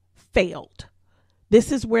country failed.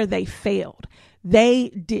 This is where they failed. They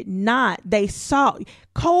did not. They saw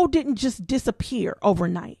coal didn't just disappear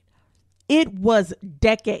overnight. It was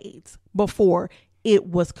decades before it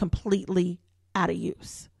was completely out of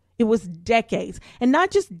use. It was decades, and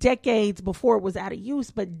not just decades before it was out of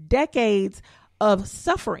use, but decades of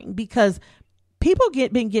suffering, because people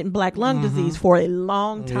been getting black lung disease for a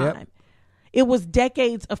long time. Yep. It was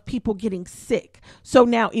decades of people getting sick. So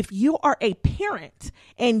now if you are a parent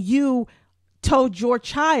and you told your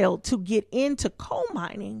child to get into coal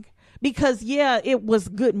mining because, it was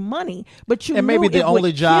good money, but you and knew maybe the it only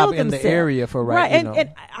would job kill in the themselves. area for right.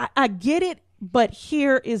 And I get it, but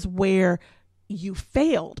here is where you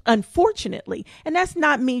failed, unfortunately. And that's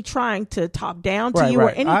not me trying to talk down to you or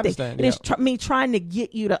anything. It is me trying to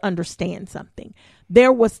get you to understand something.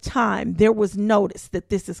 There was time, there was notice that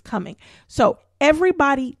this is coming. So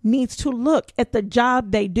everybody needs to look at the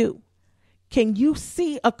job they do. Can you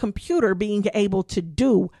see a computer being able to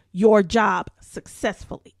do your job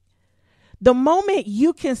successfully? The moment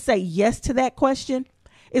you can say yes to that question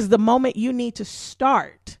is the moment you need to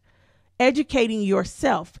start educating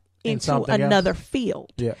yourself into another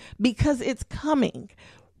field, because it's coming.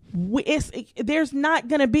 There's not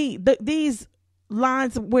going to be these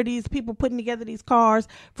lines where these people putting together these cars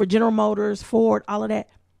for General Motors, Ford, all of that.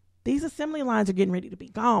 These assembly lines are getting ready to be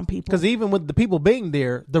gone, people. Because even with the people being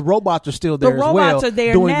there, the robots are still there as well. The robots are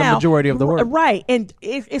there doing now, the majority of the work. Right. And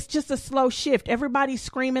it's just a slow shift. Everybody's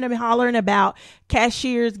screaming and hollering about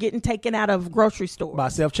cashiers getting taken out of grocery stores. By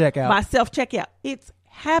self-checkout. It's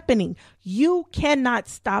happening. You cannot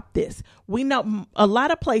stop this. We know a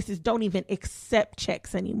lot of places don't even accept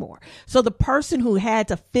checks anymore. So the person who had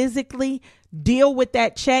to physically deal with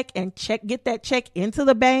that check and get that check into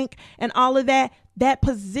the bank and all of that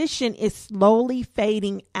position is slowly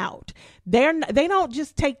fading out. They don't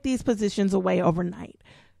just take these positions away overnight.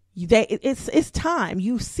 It's time.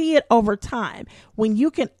 You see it over time when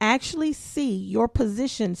you can actually see your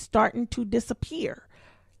position starting to disappear.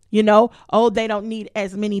 They don't need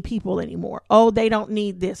as many people anymore. Oh, they don't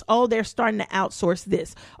need this. Oh, they're starting to outsource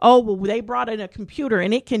this. Oh, well, they brought in a computer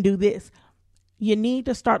and it can do this. You need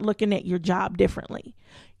to start looking at your job differently.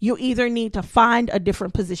 You either need to find a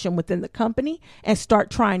different position within the company and start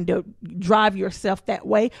trying to drive yourself that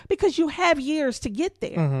way because you have years to get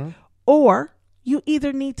there. Or you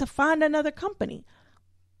either need to find another company.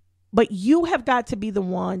 But you have got to be the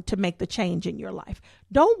one to make the change in your life.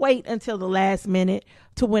 Don't wait until the last minute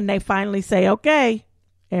to when they finally say, okay,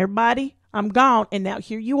 everybody, I'm gone. And now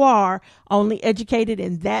here you are, only educated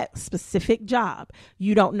in that specific job.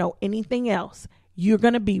 You don't know anything else. You're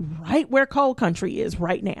going to be right where coal country is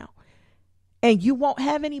right now. And you won't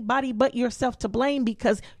have anybody but yourself to blame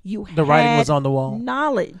because the writing was on the wall.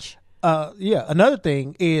 Knowledge. Another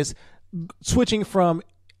thing is switching from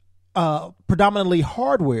predominantly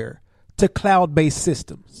hardware to cloud-based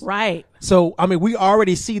systems. Right. So, we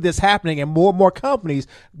already see this happening and more companies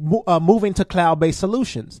moving to cloud-based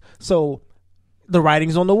solutions. So the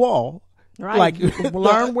writing's on the wall. Right. Like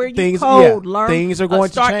learn where you code. Learn things are going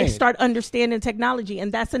to change. Start understanding technology.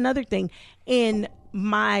 And that's another thing in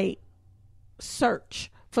my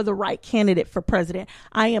search for the right candidate for president.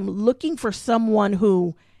 I am looking for someone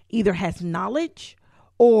who either has knowledge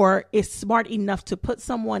or is smart enough to put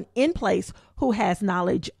someone in place who has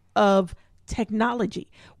knowledge of technology,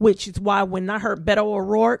 which is why when I heard Beto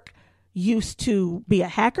O'Rourke used to be a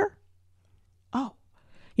hacker,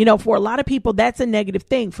 for a lot of people, that's a negative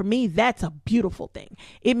thing. For me, that's a beautiful thing.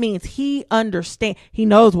 It means he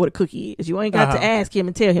knows what a cookie is. You ain't got to ask him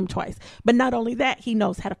and tell him twice. But not only that, he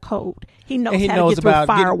knows how to code. He knows how to get through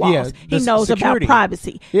firewalls. He knows security. About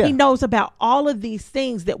privacy. Yeah. He knows about all of these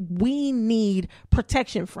things that we need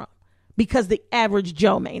protection from because the average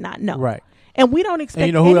Joe may not know. Right. And we don't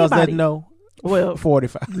expect who else doesn't know? Well,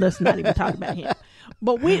 45. Let's not even talk about him.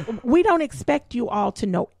 But we don't expect you all to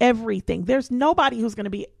know everything. There's nobody who's going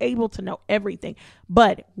to be able to know everything.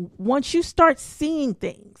 But once you start seeing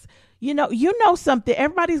things, you know something.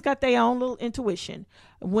 Everybody's got their own little intuition.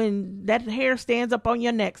 When that hair stands up on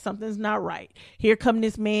your neck, something's not right. Here come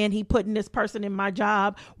this man. He putting this person in my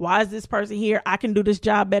job. Why is this person here? I can do this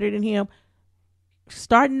job better than him.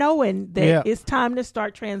 Start knowing that it's time to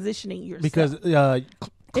start transitioning yourself. Because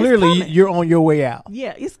clearly you're on your way out.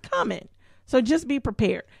 Yeah, it's coming. So just be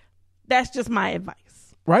prepared. That's just my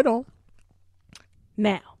advice. Right on.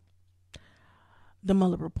 Now, the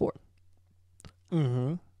Mueller report.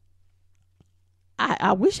 Mm-hmm.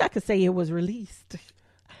 I wish I could say it was released.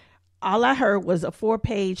 All I heard was a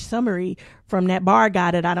 4-page summary from that bar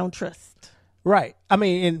guy that I don't trust. Right.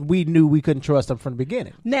 And we knew we couldn't trust him from the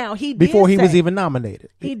beginning. Now, before he was even nominated.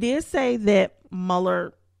 He did say that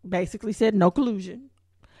Mueller basically said no collusion.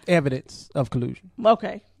 evidence of collusion.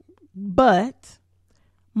 Okay. But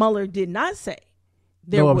Mueller did not say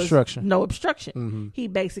there was obstruction. No obstruction. Mm-hmm. He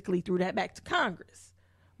basically threw that back to Congress.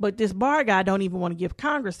 But this Barr guy don't even want to give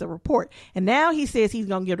Congress the report. And now he says he's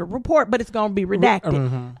going to give the report, but it's going to be redacted.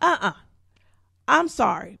 Mm-hmm. I'm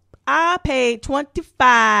sorry. I paid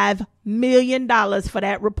 $25 million for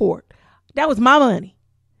that report. That was my money.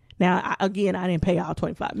 Now, I didn't pay all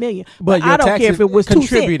 $25 million, but I don't care if it was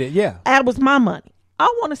contributed. 2 cents. Yeah, that was my money. I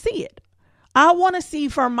want to see it. I want to see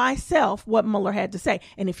for myself what Mueller had to say.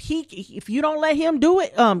 And if you don't let him do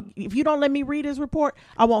it, if you don't let me read his report,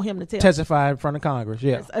 I want him to testify in front of Congress.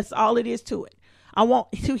 Yeah, that's all it is to it. I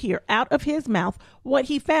want to hear out of his mouth what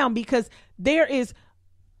he found, because there is.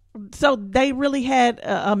 So they really had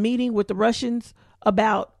a meeting with the Russians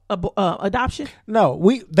about adoption.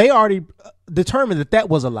 No, they already determined that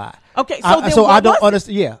was a lie. Okay, so I don't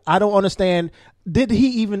understand. Yeah, I don't understand. Did he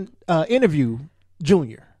even interview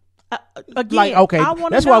Junior? Again,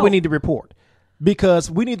 that's why we need to report,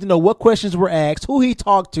 because we need to know what questions were asked, who he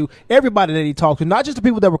talked to, everybody that he talked to, not just the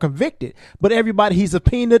people that were convicted, but everybody he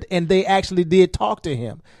subpoenaed and they actually did talk to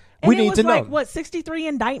him. We need to know. 63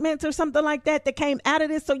 indictments or something like that came out of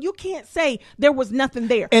this. So you can't say there was nothing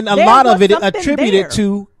there. And a lot of it attributed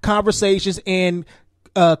to conversations and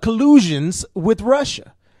collusions with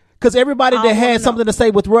Russia, because everybody that had something to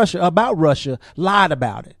say with Russia about Russia lied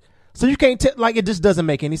about it. So you can't it just doesn't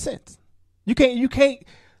make any sense. You can't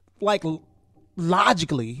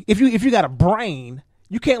logically, if you got a brain,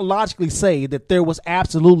 you can't logically say that there was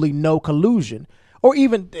absolutely no collusion. Or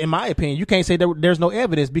even, in my opinion, you can't say there's no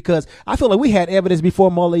evidence, because I feel like we had evidence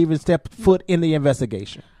before Mueller even stepped foot in the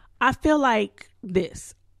investigation. I feel like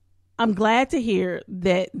this. I'm glad to hear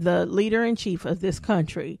that the leader-in-chief of this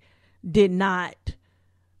country did not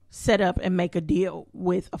set up and make a deal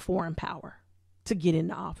with a foreign power to get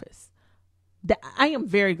into office. I am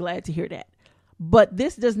very glad to hear that. But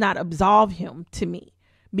this does not absolve him to me,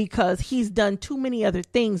 because he's done too many other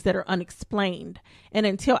things that are unexplained. And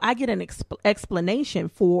until I get an explanation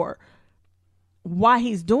for why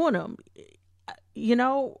he's doing them,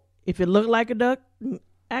 if it looked like a duck,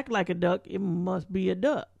 act like a duck, it must be a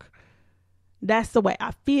duck. That's the way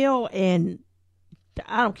I feel, and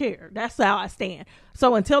I don't care. That's how I stand.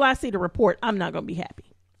 So until I see the report, I'm not going to be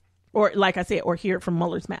happy. Or like I said, or hear it from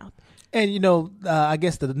Mueller's mouth. And, I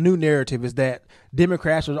guess the new narrative is that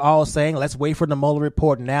Democrats are all saying, let's wait for the Mueller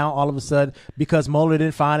report. Now, all of a sudden, because Mueller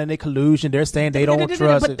didn't find any collusion, they're saying they don't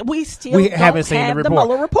trust it. But we haven't seen the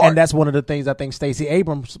Mueller report. And that's one of the things I think Stacey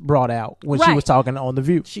Abrams brought out when she was talking on The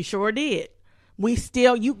View. She sure did. We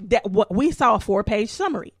saw a 4-page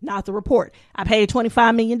summary, not the report. I paid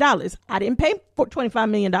 $25 million. I didn't pay $25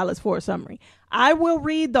 million for a summary. I will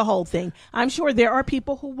read the whole thing. I'm sure there are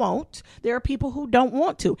people who won't. There are people who don't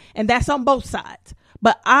want to. And that's on both sides.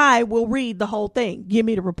 But I will read the whole thing. Give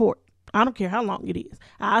me the report. I don't care how long it is.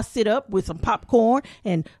 I'll sit up with some popcorn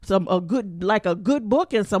and a good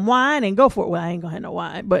book and some wine and go for it. Well, I ain't gonna have no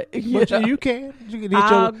wine, but you can. You can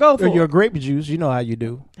eat your grape juice. You know how you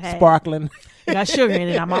do. Hey, sparkling. Got sugar in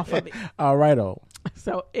it. I'm off of it. All right,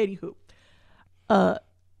 So, anywho,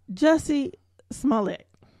 Jussie Smollett.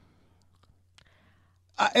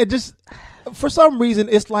 For some reason,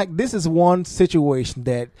 it's like this is one situation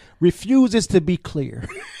that refuses to be clear.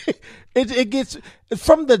 It gets,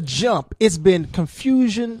 from the jump, it's been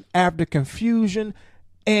confusion after confusion,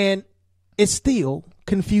 and it's still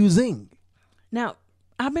confusing. Now,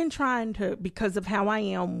 I've been trying to, because of how I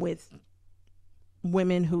am with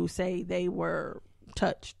women who say they were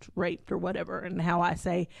touched, raped, or whatever, and how I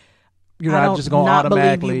say, you're not just going to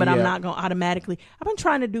automatically believe you, but I'm not going to automatically. I've been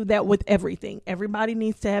trying to do that with everything. Everybody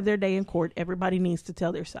needs to have their day in court. Everybody needs to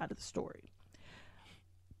tell their side of the story.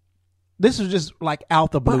 This is just like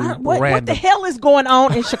out the blue. What the hell is going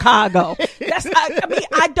on in Chicago?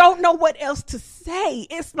 I don't know what else to say.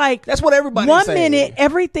 It's like that's what everybody. One minute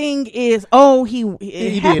everything is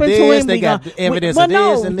it happened to him. They got evidence of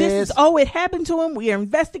this and this. It happened to him. We are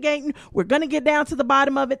investigating. We're gonna get down to the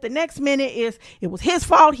bottom of it. The next minute is it was his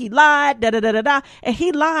fault. He lied. And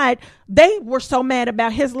he lied. They were so mad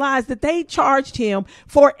about his lies that they charged him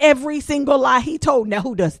for every single lie he told. Now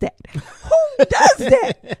who does that? Who does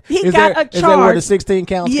that? He got a charge. Is that where the 16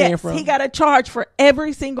 counts came from? He got a charge for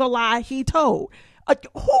every single lie he told.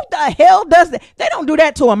 Who the hell does that? They don't do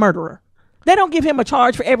that to a murderer. They don't give him a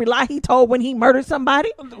charge for every lie he told when he murdered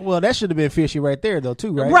somebody. Well, that should have been fishy right there, though,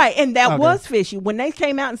 too, right? Right, and that was fishy. When they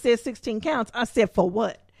came out and said 16 counts, I said, for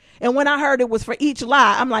what? And when I heard it was for each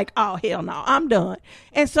lie, I'm like, oh, hell no, I'm done.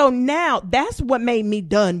 And so now that's what made me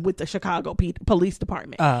done with the Chicago Police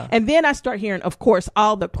Department. And then I start hearing, of course,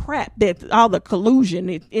 all the crap, all the collusion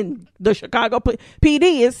in the Chicago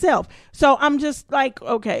PD itself. So I'm just like,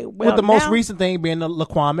 okay, well, with the most recent thing being the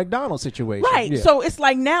Laquan McDonald situation. Right. Yeah. So it's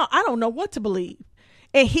like now I don't know what to believe.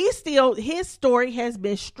 And his story has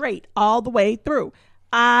been straight all the way through.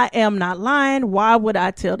 I am not lying. Why would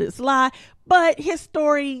I tell this lie? But his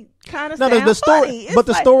story kind of sounds funny.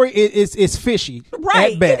 The story is fishy.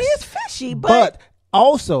 Right. At best. It is fishy. But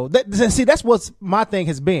also, that's what my thing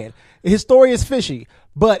has been. His story is fishy.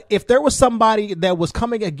 But if there was somebody that was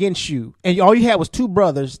coming against you and all you had was two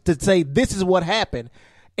brothers to say this is what happened,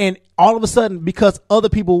 and all of a sudden, because other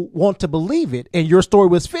people want to believe it and your story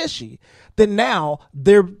was fishy, then now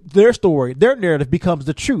their story, their narrative becomes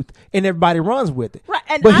the truth and everybody runs with it. Right.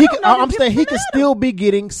 And but I'm saying he can still be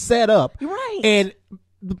getting set up. Right. And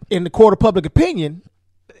in the court of public opinion,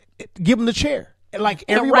 give him the chair. Like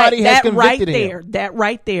everybody has convicted him. That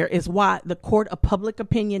right there is why the court of public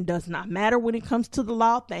opinion does not matter when it comes to the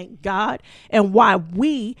law. Thank God. And why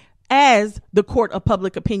we, as the court of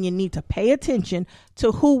public opinion, need to pay attention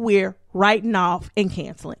to who we're writing off and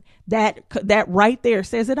canceling. That right there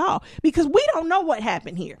says it all, because we don't know what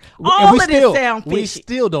happened here. All of this sound fishy. We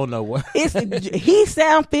still don't know what. He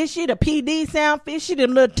sound fishy. The PD sound fishy. The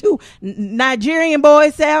little two Nigerian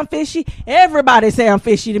boys sound fishy. Everybody sound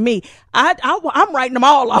fishy to me. I'm writing them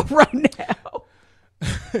all off right now.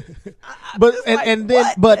 But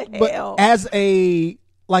as a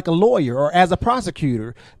lawyer or as a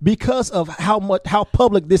prosecutor, because of how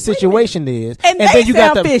public this situation is, and then you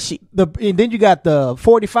got fishy. And then you got the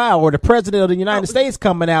 45 or the president of the United States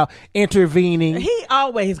coming out intervening. He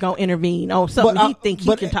always gonna intervene on something he think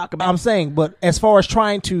he can talk about. I'm saying, but as far as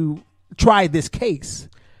trying to try this case,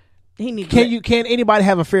 can anybody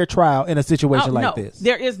have a fair trial in a situation like this?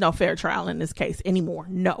 There is no fair trial in this case anymore.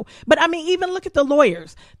 No, but I mean, even look at the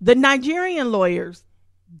lawyers. The Nigerian lawyers,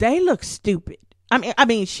 they look stupid. I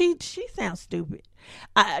mean, she sounds stupid.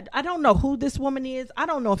 I don't know who this woman is. I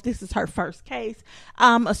don't know if this is her first case.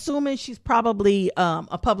 I'm assuming she's probably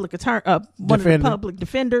a public attorney, one of the public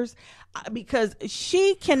defenders, because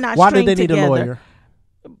she cannot. Why did they need a lawyer?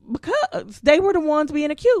 Because they were the ones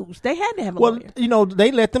being accused. They had to have a lawyer. Well,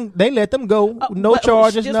 they let them go. No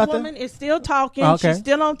charges, this nothing. This woman is still talking. Okay. She's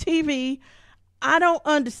still on TV. I don't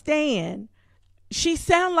understand. She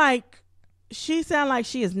sound like she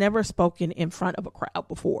has never spoken in front of a crowd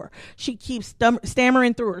before. She keeps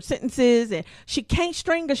stammering through her sentences, and she can't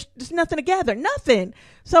string nothing together. Nothing.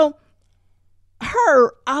 So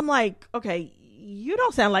I'm like, okay, you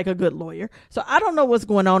don't sound like a good lawyer. So I don't know what's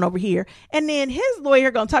going on over here. And then his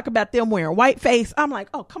lawyer gonna talk about them wearing white face. I'm like,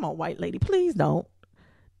 oh, come on, white lady, please don't.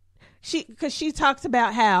 Because she talks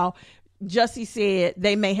about how Jussie said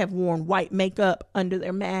they may have worn white makeup under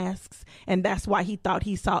their masks, and that's why he thought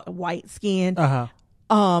he saw white skin.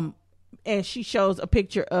 And she shows a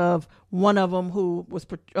picture of one of them who was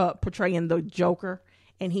portraying the Joker,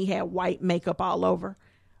 and he had white makeup all over.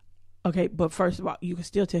 Okay, but first of all, you can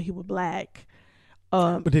still tell he was black.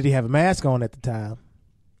 But did he have a mask on at the time?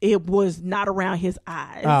 It was not around his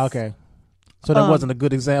eyes. Oh, okay. So that wasn't a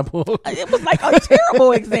good example. It was like a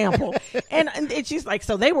terrible example. And she's like,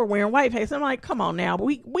 so they were wearing whiteface. I'm like, come on now.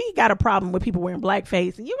 We got a problem with people wearing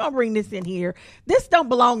blackface, and you gonna bring this in here. This don't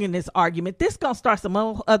belong in this argument. This gonna start some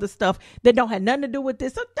other stuff that don't have nothing to do with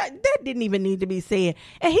this. So that didn't even need to be said.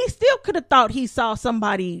 And he still could have thought he saw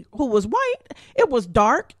somebody who was white. It was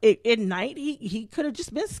dark at night. He could have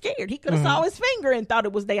just been scared. He could have saw his finger and thought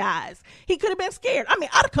it was their eyes. He could have been scared. I mean,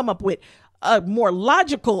 I'd have come up with a more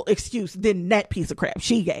logical excuse than that piece of crap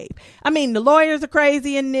she gave. I mean, the lawyers are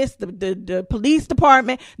crazy in this, the police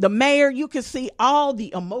department, the mayor, you can see all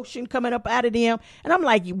the emotion coming up out of them. And I'm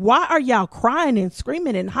like, why are y'all crying and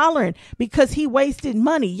screaming and hollering? Because he wasted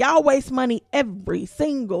money. Y'all waste money every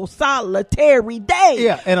single solitary day.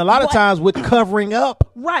 Yeah, and a lot of times with covering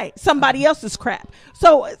up. Right, somebody else's crap.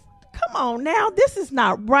 So come on now, this is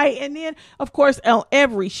not right. And then, of course, on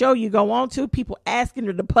every show you go on to, people asking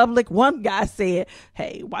to the public. One guy said,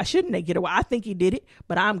 hey, why shouldn't they get away? I think he did it,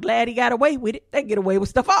 but I'm glad he got away with it. They get away with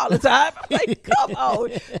stuff all the time. I'm like, come on,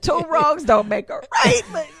 two wrongs don't make a right.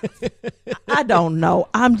 But I don't know.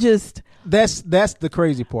 I'm just... That's the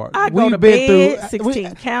crazy part. I go to bed,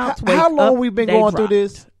 16 counts. How long we been going through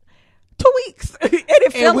this? 2 weeks. And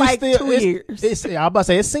it felt like 2 years. I'm about to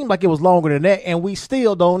say, it seemed like it was longer than that, and we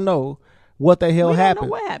still don't know what the hell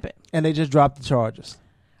happened. We don't know what happened. And they just dropped the charges.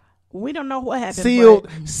 We don't know what happened.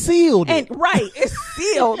 Sealed and it. Right, it's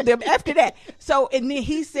sealed them after that. So, and then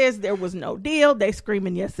he says there was no deal. They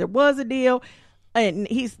screaming, yes, there was a deal. and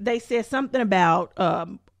they said something about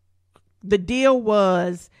the deal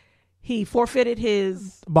was he forfeited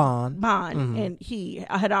his bond, and he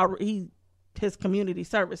had already his community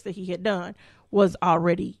service that he had done was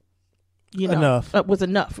already enough. Was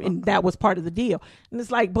enough, and that was part of the deal. And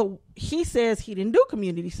it's like, but he says he didn't do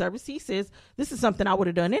community service. He says this is something I would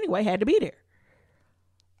have done anyway. Had to be there.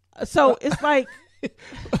 So it's like.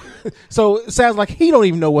 So it sounds like he don't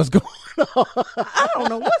even know what's going on. I don't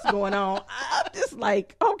know what's going on. I'm just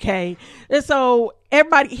like, okay. And so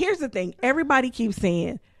here's the thing. Everybody keeps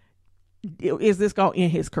saying, is this going to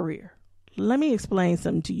end his career? Let me explain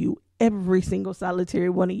something to you. Every single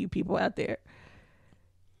solitary one of you people out there.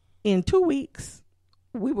 In 2 weeks,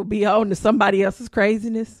 we will be on to somebody else's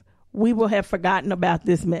craziness. We will have forgotten about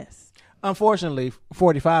this mess. Unfortunately,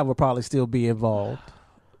 45 will probably still be involved.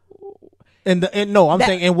 And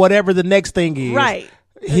saying, and whatever the next thing is, right?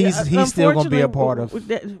 He's still going to be a part of.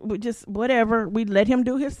 We just whatever, we let him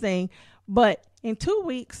do his thing. But in 2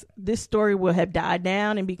 weeks, this story will have died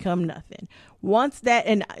down and become nothing. Once that,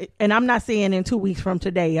 and I'm not saying in 2 weeks from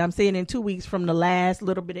today. I'm saying in 2 weeks from the last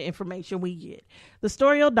little bit of information we get, the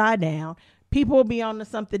story will die down. People will be on to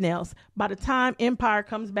something else. By the time Empire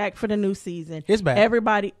comes back for the new season, it's back.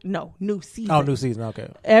 New season. Oh, new season.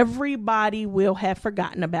 Okay. Everybody will have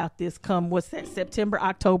forgotten about this come, what's that, September,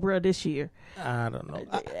 October of this year. I don't know.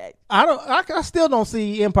 I still don't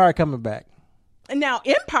see Empire coming back. Now,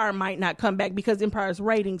 Empire might not come back because Empire's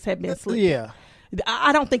ratings have been slipping. Yeah.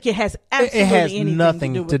 I don't think it has absolutely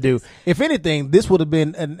nothing to do. If anything, this would have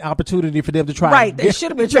been an opportunity for them to try. Right, they should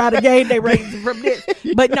have been trying to gain their ratings from this.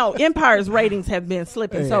 But no, Empire's ratings have been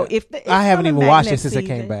slipping. Yeah. So if I haven't even watched it since it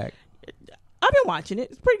came back. I've been watching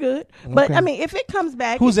it. It's pretty good. Okay. But I mean, if it comes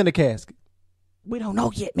back, who's in the casket? We don't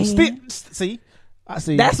know yet, man. See, I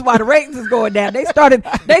see. That's why the ratings is going down. They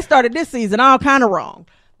started this season all kind of wrong.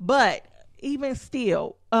 But even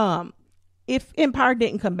still, if Empire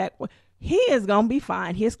didn't come back, he is going to be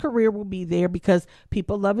fine. His career will be there because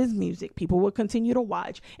people love his music. People will continue to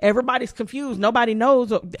watch. Everybody's confused. Nobody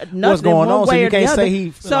knows nothing what's going on. So you can't say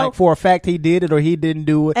he for a fact he did it or he didn't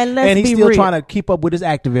do it. And he's still trying to keep up with his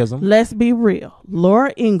activism. Let's be real.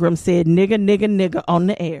 Laura Ingraham said nigga, nigga, nigga on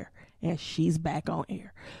the air. And she's back on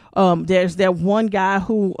air. There's that one guy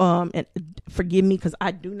who, and forgive me because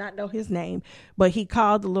I do not know his name, but he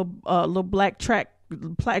called the little black track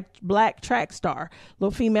star,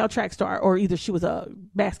 little female track star, or either she was a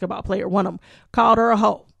basketball player, one of them, called her a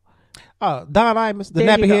hoe. Don Imus, the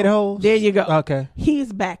nappy head hoe. There you go. Okay.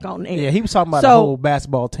 He's back on air. Yeah, he was talking about the whole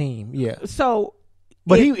basketball team. Yeah. So,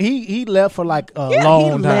 but he left for like a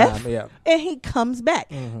long time. Yeah. And he comes back.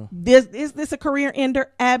 Mm-hmm. Is this a career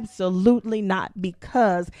ender? Absolutely not.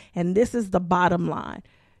 Because, and this is the bottom line,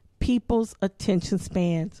 people's attention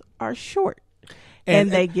spans are short.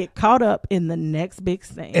 And they get caught up in the next big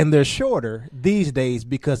thing. And they're shorter these days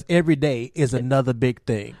because every day is another big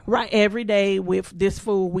thing. Right. Every day with this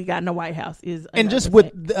fool we got in the White House is and just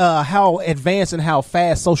with how advanced and how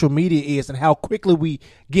fast social media is and how quickly we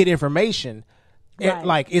get information.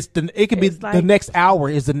 Right. It could be the next hour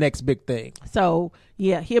is the next big thing. So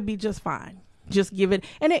yeah, he'll be just fine. Just give it.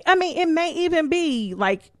 And it may even be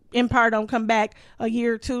like Empire don't come back a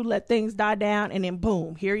year or two, let things die down, and then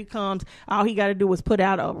boom, here he comes. All he got to do is put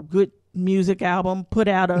out a good music album, put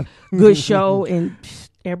out a good show, and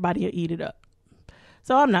everybody will eat it up.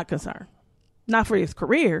 So I'm not concerned. Not for his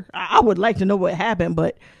career. I would like to know what happened,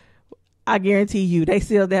 but I guarantee you, they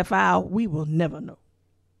sealed that file. We will never know.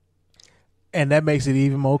 And that makes it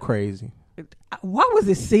even more crazy. Why was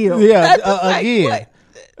it sealed? Yeah, again.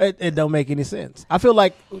 It don't make any sense. I feel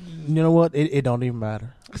like, you know what? It don't even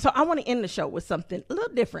matter. So I want to end the show with something a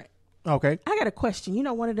little different. Okay. I got a question. You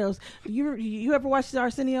know, one of those. You ever watched the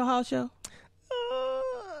Arsenio Hall show?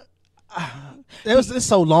 It's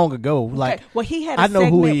so long ago. Like, okay. Well, he had I know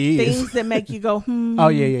who he is. Things that make you go, Oh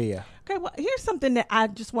yeah. Okay. Well, here's something that I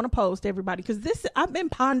just want to pose to everybody because I've been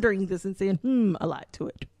pondering this and saying a lot to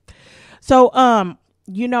it. So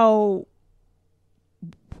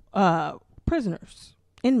prisoners,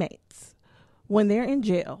 inmates, when they're in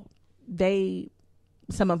jail,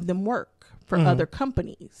 some of them work for other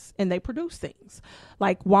companies and they produce things.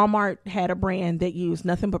 Like Walmart had a brand that used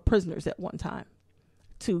nothing but prisoners at one time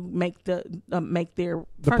to make their furniture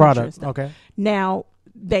product. And stuff. Okay. Now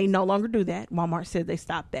they no longer do that. Walmart said they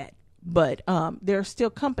stopped that. But there are still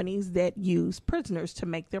companies that use prisoners to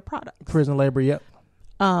make their products. Prison labor, yep.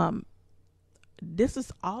 This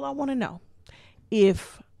is all I want to know.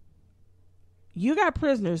 If you got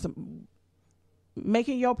prisoners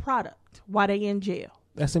making your product while they in jail.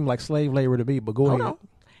 That seemed like slave labor to me, but go ahead. No.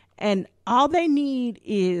 And all they need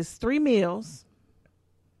is 3 meals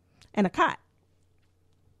and a cot.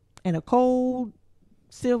 and a cold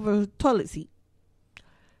silver toilet seat.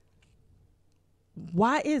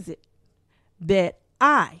 Why is it that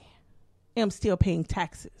I am still paying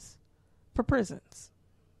taxes for prisons?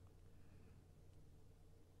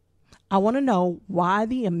 I want to know why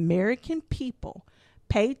the American people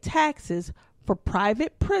pay taxes for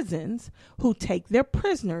private prisons who take their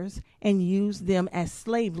prisoners and use them as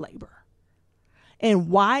slave labor. And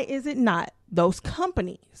why is it not those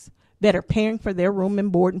companies that are paying for their room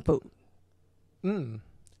and board and food?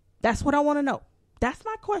 That's what I want to know. That's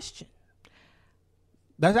my question.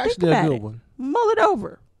 That's actually a good one. Mull it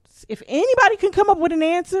over. If anybody can come up with an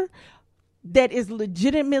answer that is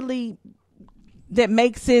legitimately, that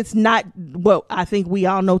makes sense, not what I think we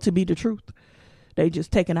all know to be the truth. They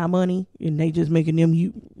just taking our money and they just making them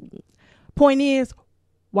you. Point is,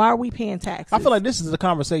 why are we paying taxes? I feel like this is a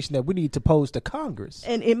conversation that we need to pose to Congress.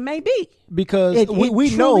 And it may be. Because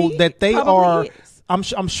we know that they are,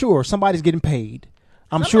 I'm sure somebody's getting paid.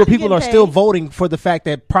 I'm sure people are still voting for the fact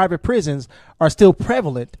that private prisons are still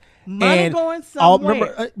prevalent. Money and going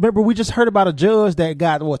somewhere. Remember, we just heard about a judge that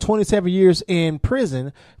got 27 years in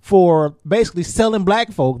prison for basically selling black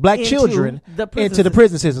children into the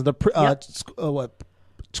prison system.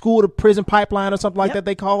 School to prison pipeline or something like that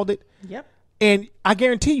they called it. Yep. And I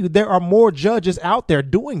guarantee you, there are more judges out there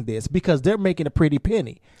doing this because they're making a pretty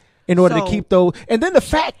penny in order to keep those. And then the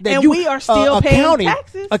fact that we are still paying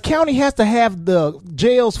taxes. A county has to have the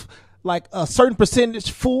jails like a certain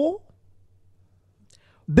percentage full.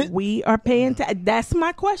 We are paying that's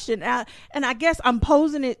my question. And I guess I'm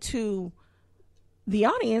posing it to the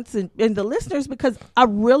audience and the listeners because I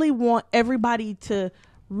really want everybody to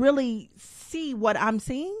really see what I'm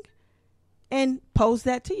seeing and pose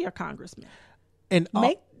that to your congressman. And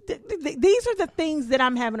these are the things that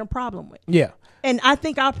I'm having a problem with. Yeah. And I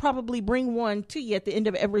think I'll probably bring one to you at the end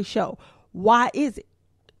of every show. Why is it?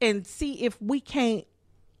 And see if we can't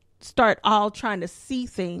start all trying to see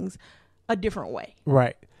things a different way.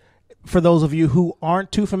 Right. For those of you who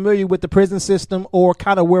aren't too familiar with the prison system or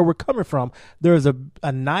kind of where we're coming from, there's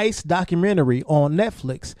a nice documentary on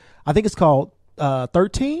Netflix. I think it's called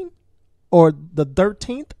 13 or the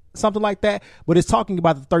 13th, something like that. But it's talking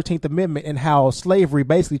about the 13th Amendment and how slavery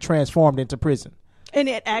basically transformed into prison. And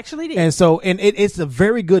it actually did. And so, it's a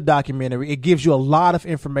very good documentary. It gives you a lot of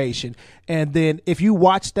information. And then if you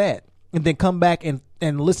watch that and then come back and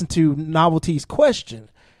listen to Novelty's question,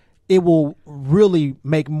 it will really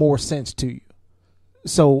make more sense to you.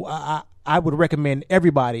 So I would recommend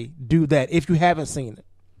everybody do that if you haven't seen it.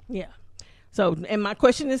 Yeah. So, and my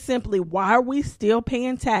question is simply, why are we still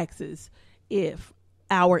paying taxes if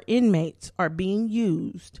our inmates are being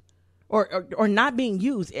used or not being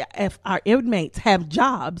used, if our inmates have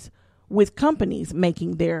jobs with companies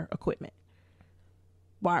making their equipment?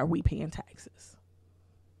 Why are we paying taxes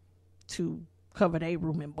to cover their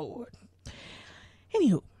room and board?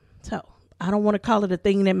 Anywho, so I don't want to call it a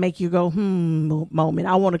thing that make you go moment.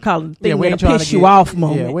 I want to call it a thing that piss you off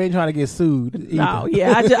moment. Yeah, we ain't trying to get sued either. No,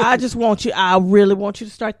 yeah, I just want you. I really want you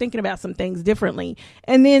to start thinking about some things differently,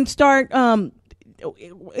 and then start.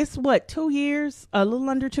 It's what, 2 years, a little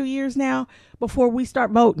under 2 years now before we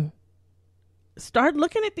start voting. Start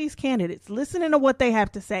looking at these candidates, listening to what they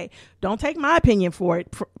have to say. Don't take my opinion for it,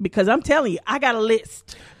 because I'm telling you, I got a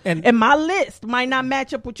list, and my list might not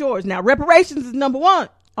match up with yours. Now, reparations is number one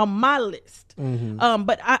on my list. Mm-hmm.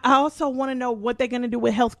 But I also want to know what they're going to do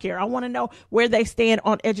with healthcare. I want to know where they stand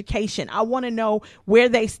on education. I want to know where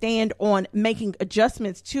they stand on making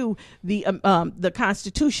adjustments to the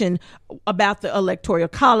Constitution about the Electoral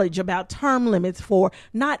College, about term limits for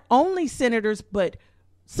not only senators, but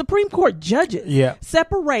Supreme Court judges. Yeah.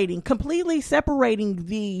 Completely separating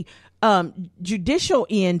the judicial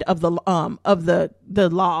end of the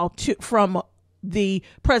law from the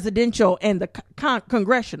presidential and the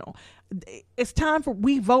congressional. It's time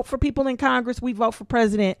we vote for people in Congress. We vote for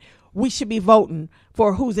president. We should be voting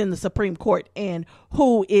for who's in the Supreme Court and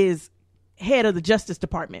who is head of the Justice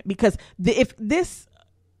Department. Because if this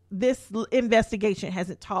investigation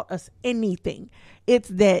hasn't taught us anything, it's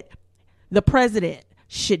that the president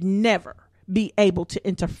should never be able to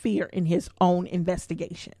interfere in his own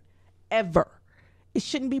investigation, ever. It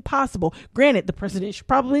shouldn't be possible. Granted, the president should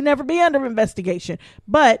probably never be under investigation.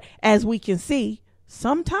 But as we can see,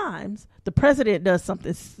 sometimes the president does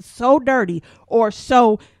something so dirty or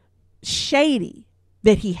so shady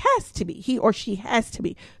that he or she has to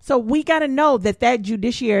be. So we got to know that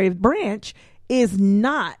judiciary branch is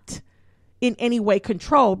not in any way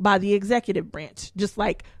controlled by the executive branch, just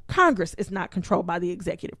like Congress is not controlled by the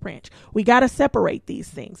executive branch. We got to separate these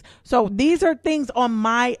things. So these are things on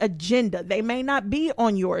my agenda. They may not be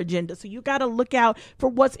on your agenda. So you got to look out for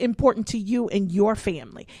what's important to you and your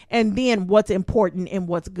family, and then what's important and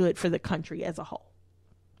what's good for the country as a whole.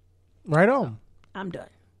 Right on. I'm done.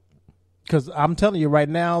 Because I'm telling you right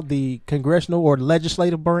now, the congressional or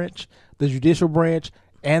legislative branch, the judicial branch,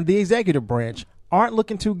 and the executive branch aren't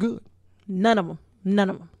looking too good. None of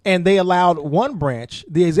them. And they allowed one branch,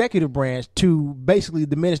 the executive branch, to basically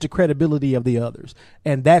diminish the credibility of the others.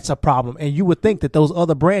 And that's a problem. And you would think that those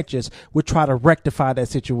other branches would try to rectify that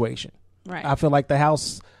situation. Right. I feel like the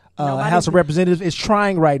House of Representatives is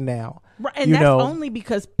trying right now. Right. And that's only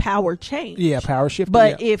because power changed. Yeah, power shifted.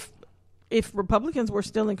 But if Republicans were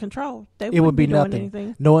still in control, it would be doing nothing.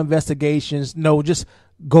 Anything. No investigations. No, just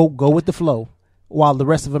go with the flow while the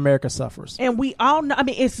rest of America suffers. And we all know, I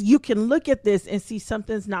mean, you can look at this and see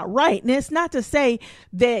something's not right. And it's not to say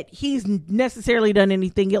that he's necessarily done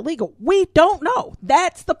anything illegal. We don't know.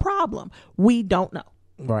 That's the problem. We don't know.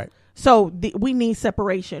 Right. So we need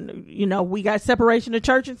separation. We got separation of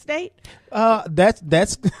church and state. That's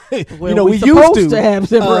well, we used to have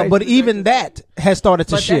separation. But even that has started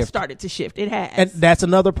to shift. That started to shift. It has. And that's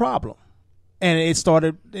another problem. And it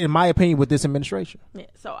started, in my opinion, with this administration. Yeah,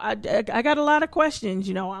 so I got a lot of questions.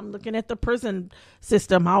 I'm looking at the prison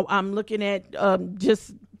system. I'm looking at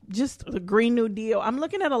just the Green New Deal. I'm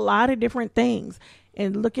looking at a lot of different things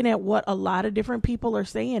and looking at what a lot of different people are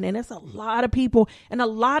saying. And it's a lot of people and a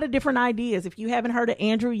lot of different ideas. If you haven't heard of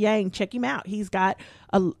Andrew Yang, check him out. He's got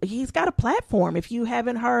a platform. If you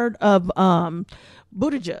haven't heard of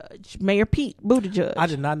Buttigieg, Mayor Pete Buttigieg. I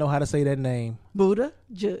did not know how to say that name.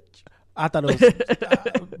 Buttigieg. I thought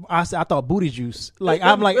it was. I thought booty juice.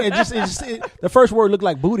 I'm like the first word looked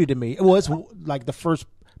like booty to me. Well, it's like the first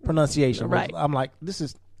pronunciation. Right. I'm like, this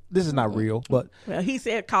is not real. But he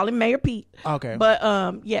said, call him Mayor Pete. Okay. But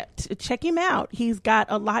check him out. He's got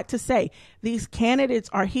a lot to say. These candidates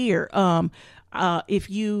are here. If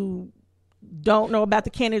you don't know about the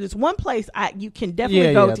candidates, one place you can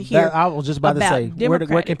definitely go to hear. I was just about to say,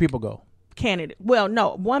 where can people go? Candidate. Well,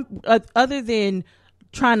 no one other than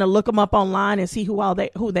trying to look them up online and see who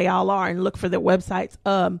they all are and look for their websites.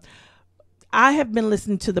 I have been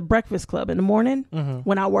listening to the Breakfast Club in the morning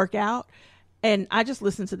when I work out, and I just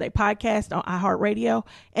listen to their podcast on iHeartRadio,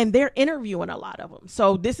 and they're interviewing a lot of them.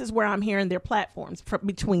 So this is where I'm hearing their platforms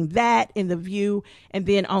between that and The View, and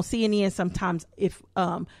then on CNN sometimes if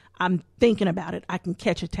I'm thinking about it, I can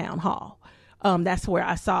catch a town hall. That's where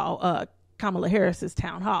I saw Kamala Harris's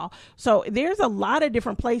town hall. So there's a lot of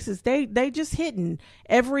different places. They just hitting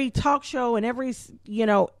every talk show and every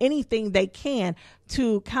anything they can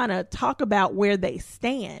to kind of talk about where they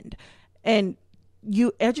stand. And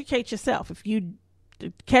you educate yourself. If you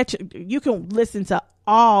you can listen to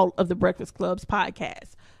all of the Breakfast Club's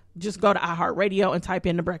podcasts. Just go to iHeartRadio and type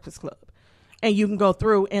in the Breakfast Club, and you can go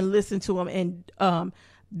through and listen to them. And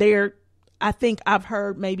I think I've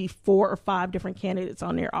heard maybe 4 or 5 different candidates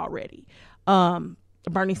on there already.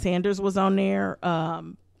 Bernie Sanders was on there.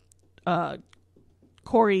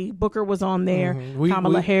 Cory Booker was on there.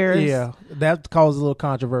 Kamala Harris. Yeah, that caused a little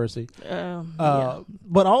controversy. Yeah.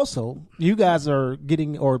 But also, you guys are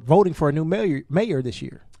getting or voting for a new mayor this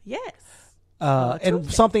year. Yes.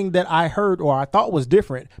 And something that I heard or I thought was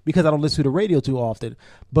different because I don't listen to the radio too often,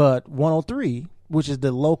 but 103, which is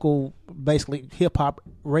the local, basically hip hop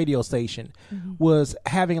radio station, was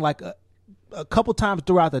having like a couple times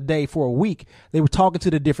throughout the day for a week. They were talking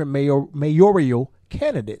to the different mayoral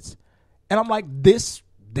candidates, and I'm like, this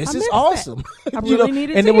is awesome. I really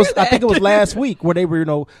needed and to it was hear that. I think it was last week where they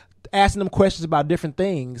were asking them questions about different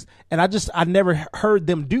things, and I never heard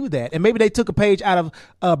them do that. And maybe they took a page out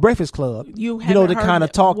of Breakfast Club, to kind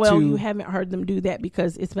of talk to. Well, you haven't heard them do that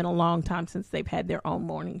because it's been a long time since they've had their own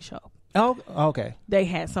morning show. Oh, okay. They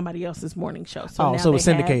had somebody else's morning show. So it was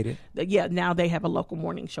syndicated. Now they have a local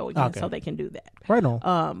morning show again, so they can do that. Right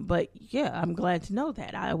on. But yeah, I'm glad to know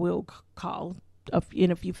that. I will call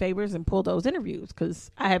in a few favors and pull those interviews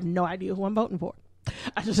because I have no idea who I'm voting for.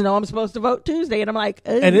 I just know I'm supposed to vote Tuesday, and I'm like,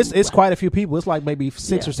 oh. And it's quite a few people. It's like maybe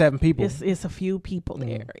 6 or 7 people. It's a few people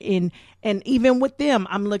there, and even with them,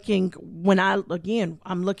 I'm looking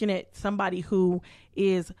at somebody who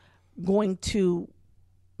is going to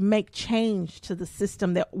make change to the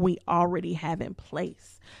system that we already have in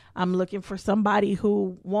place. I'm looking for somebody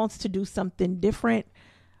who wants to do something different,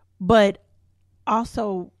 but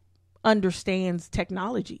also understands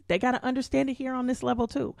technology. They got to understand it here on this level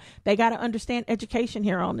too. They got to understand education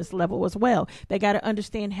here on this level as well. They got to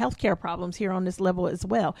understand healthcare problems here on this level as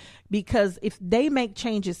well. Because if they make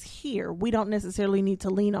changes here, we don't necessarily need to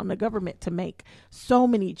lean on the government to make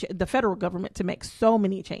the federal government to make so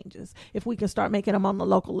many changes. If we can start making them on the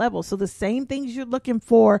local level. So the same things you're looking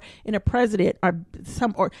for in a president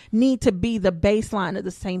or need to be the baseline of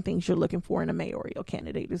the same things you're looking for in a mayoral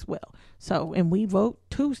candidate as well. So, and we vote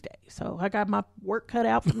Tuesday. So I got my work cut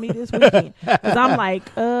out for me this weekend because I'm like,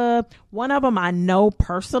 one of them I know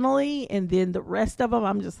personally, and then the rest of them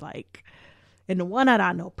I'm just like, and the one that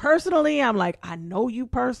I know personally, I'm like, I know you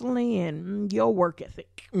personally and your work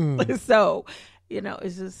ethic. So,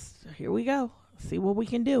 it's just, here we go. See what we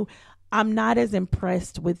can do. I'm not as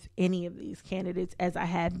impressed with any of these candidates as I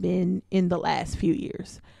have been in the last few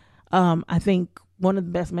years. I think one of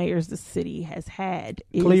the best mayors the city has had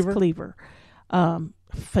is Cleaver.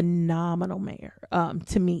 Phenomenal mayor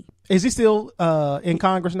to me. Is he still in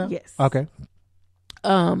Congress now? Yes. Okay.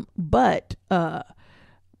 But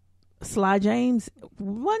Sly James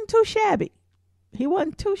wasn't too shabby. He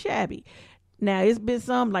wasn't too shabby. Now it's been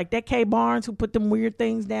some like that Kay Barnes who put them weird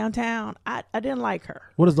things downtown. I didn't like her.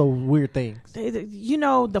 What is those weird things?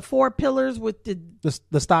 The 4 pillars with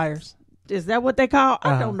the stires. Is that what they call?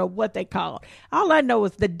 I don't know what they call. All I know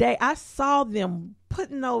is the day I saw them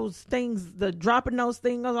putting those things, dropping those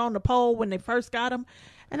things on the pole when they first got them,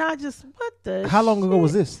 and I just, what the How long ago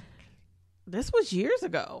was this? This was years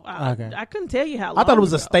ago. I couldn't tell you how long. I thought it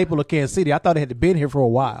was ago. a staple of Kansas City. I thought it had been here for a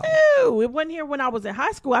while. No, it wasn't here when I was in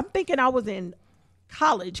high school. I'm thinking I was in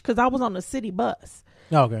college because I was on the city bus.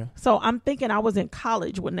 Okay. So I'm thinking I was in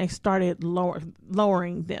college when they started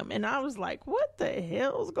lowering them. And I was like, what the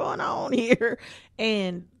hell's going on here?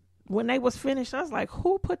 And when they was finished, I was like,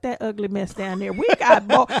 who put that ugly mess down there? We got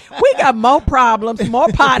more problems, more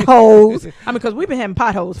potholes. Because we've been having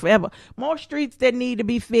potholes forever. More streets that need to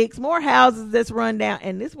be fixed, more houses that's run down.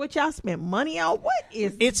 And this is what y'all spend money on? What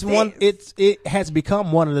is this? It has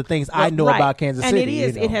become one of the things I know about Kansas City. And it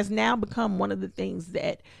is. It has now become one of the things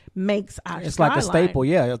that makes our It's skyline. like a staple,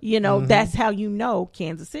 yeah. That's how you know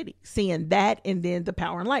Kansas City. Seeing that, and then the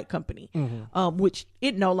Power and Light Company, which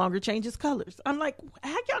it no longer changes colors. I'm like,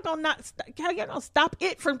 how y'all gonna stop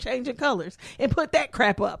it from changing colors and put that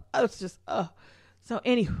crap up? It's just So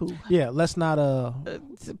anywho, yeah, let's not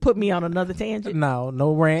put me on another tangent.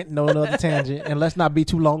 No rant, no another tangent, and let's not be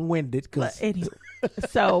too long winded. But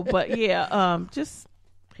yeah, just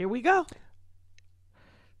here we go.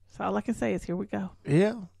 That's all I can say is here we go.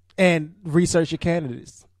 Yeah. And research your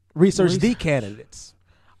candidates. Research the candidates.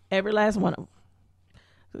 Every last one of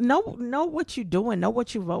them. Know what you're doing. Know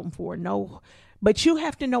what you're voting for. But you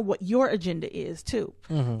have to know what your agenda is too.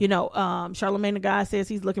 Charlamagne the Guy says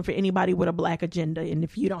he's looking for anybody with a black agenda, and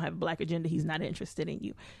if you don't have a black agenda, he's not interested in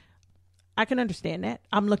you. I can understand that.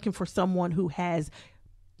 I'm looking for someone who has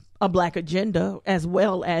a black agenda as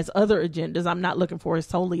well as other agendas. I'm not looking for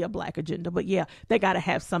solely a black agenda, but yeah, they got to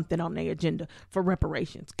have something on their agenda for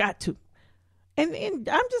reparations. Got to. And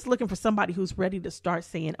I'm just looking for somebody who's ready to start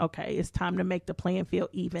saying, okay, it's time to make the playing field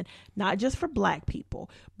even, not just for black people,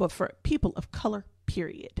 but for people of color,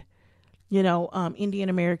 period. Indian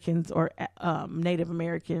Americans or Native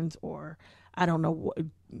Americans, or I don't know what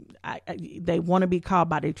they want to be called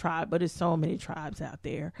by their tribe, but there's so many tribes out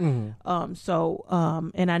there. And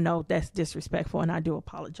I know that's disrespectful, and I do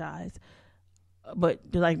apologize. But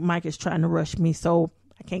like Mike is trying to rush me, so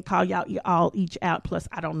I can't call y'all each out. Plus,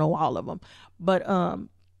 I don't know all of them, but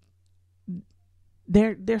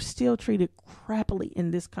they're still treated crappily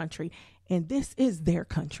in this country, and this is their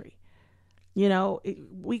country.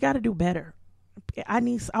 We got to do better. I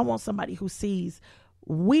want somebody who sees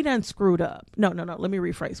we done screwed up. No. Let me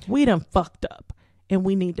rephrase. We done fucked up, and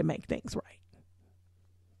we need to make things right.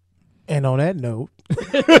 And on that note,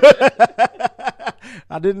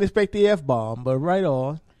 I didn't expect the F-bomb, but right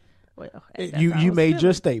on. Well, you made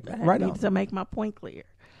your statement. Right on. To make my point clear.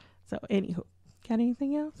 So, anywho, got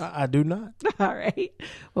anything else? I do not. All right.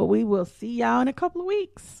 Well, we will see y'all in a couple of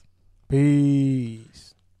weeks.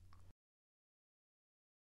 Peace.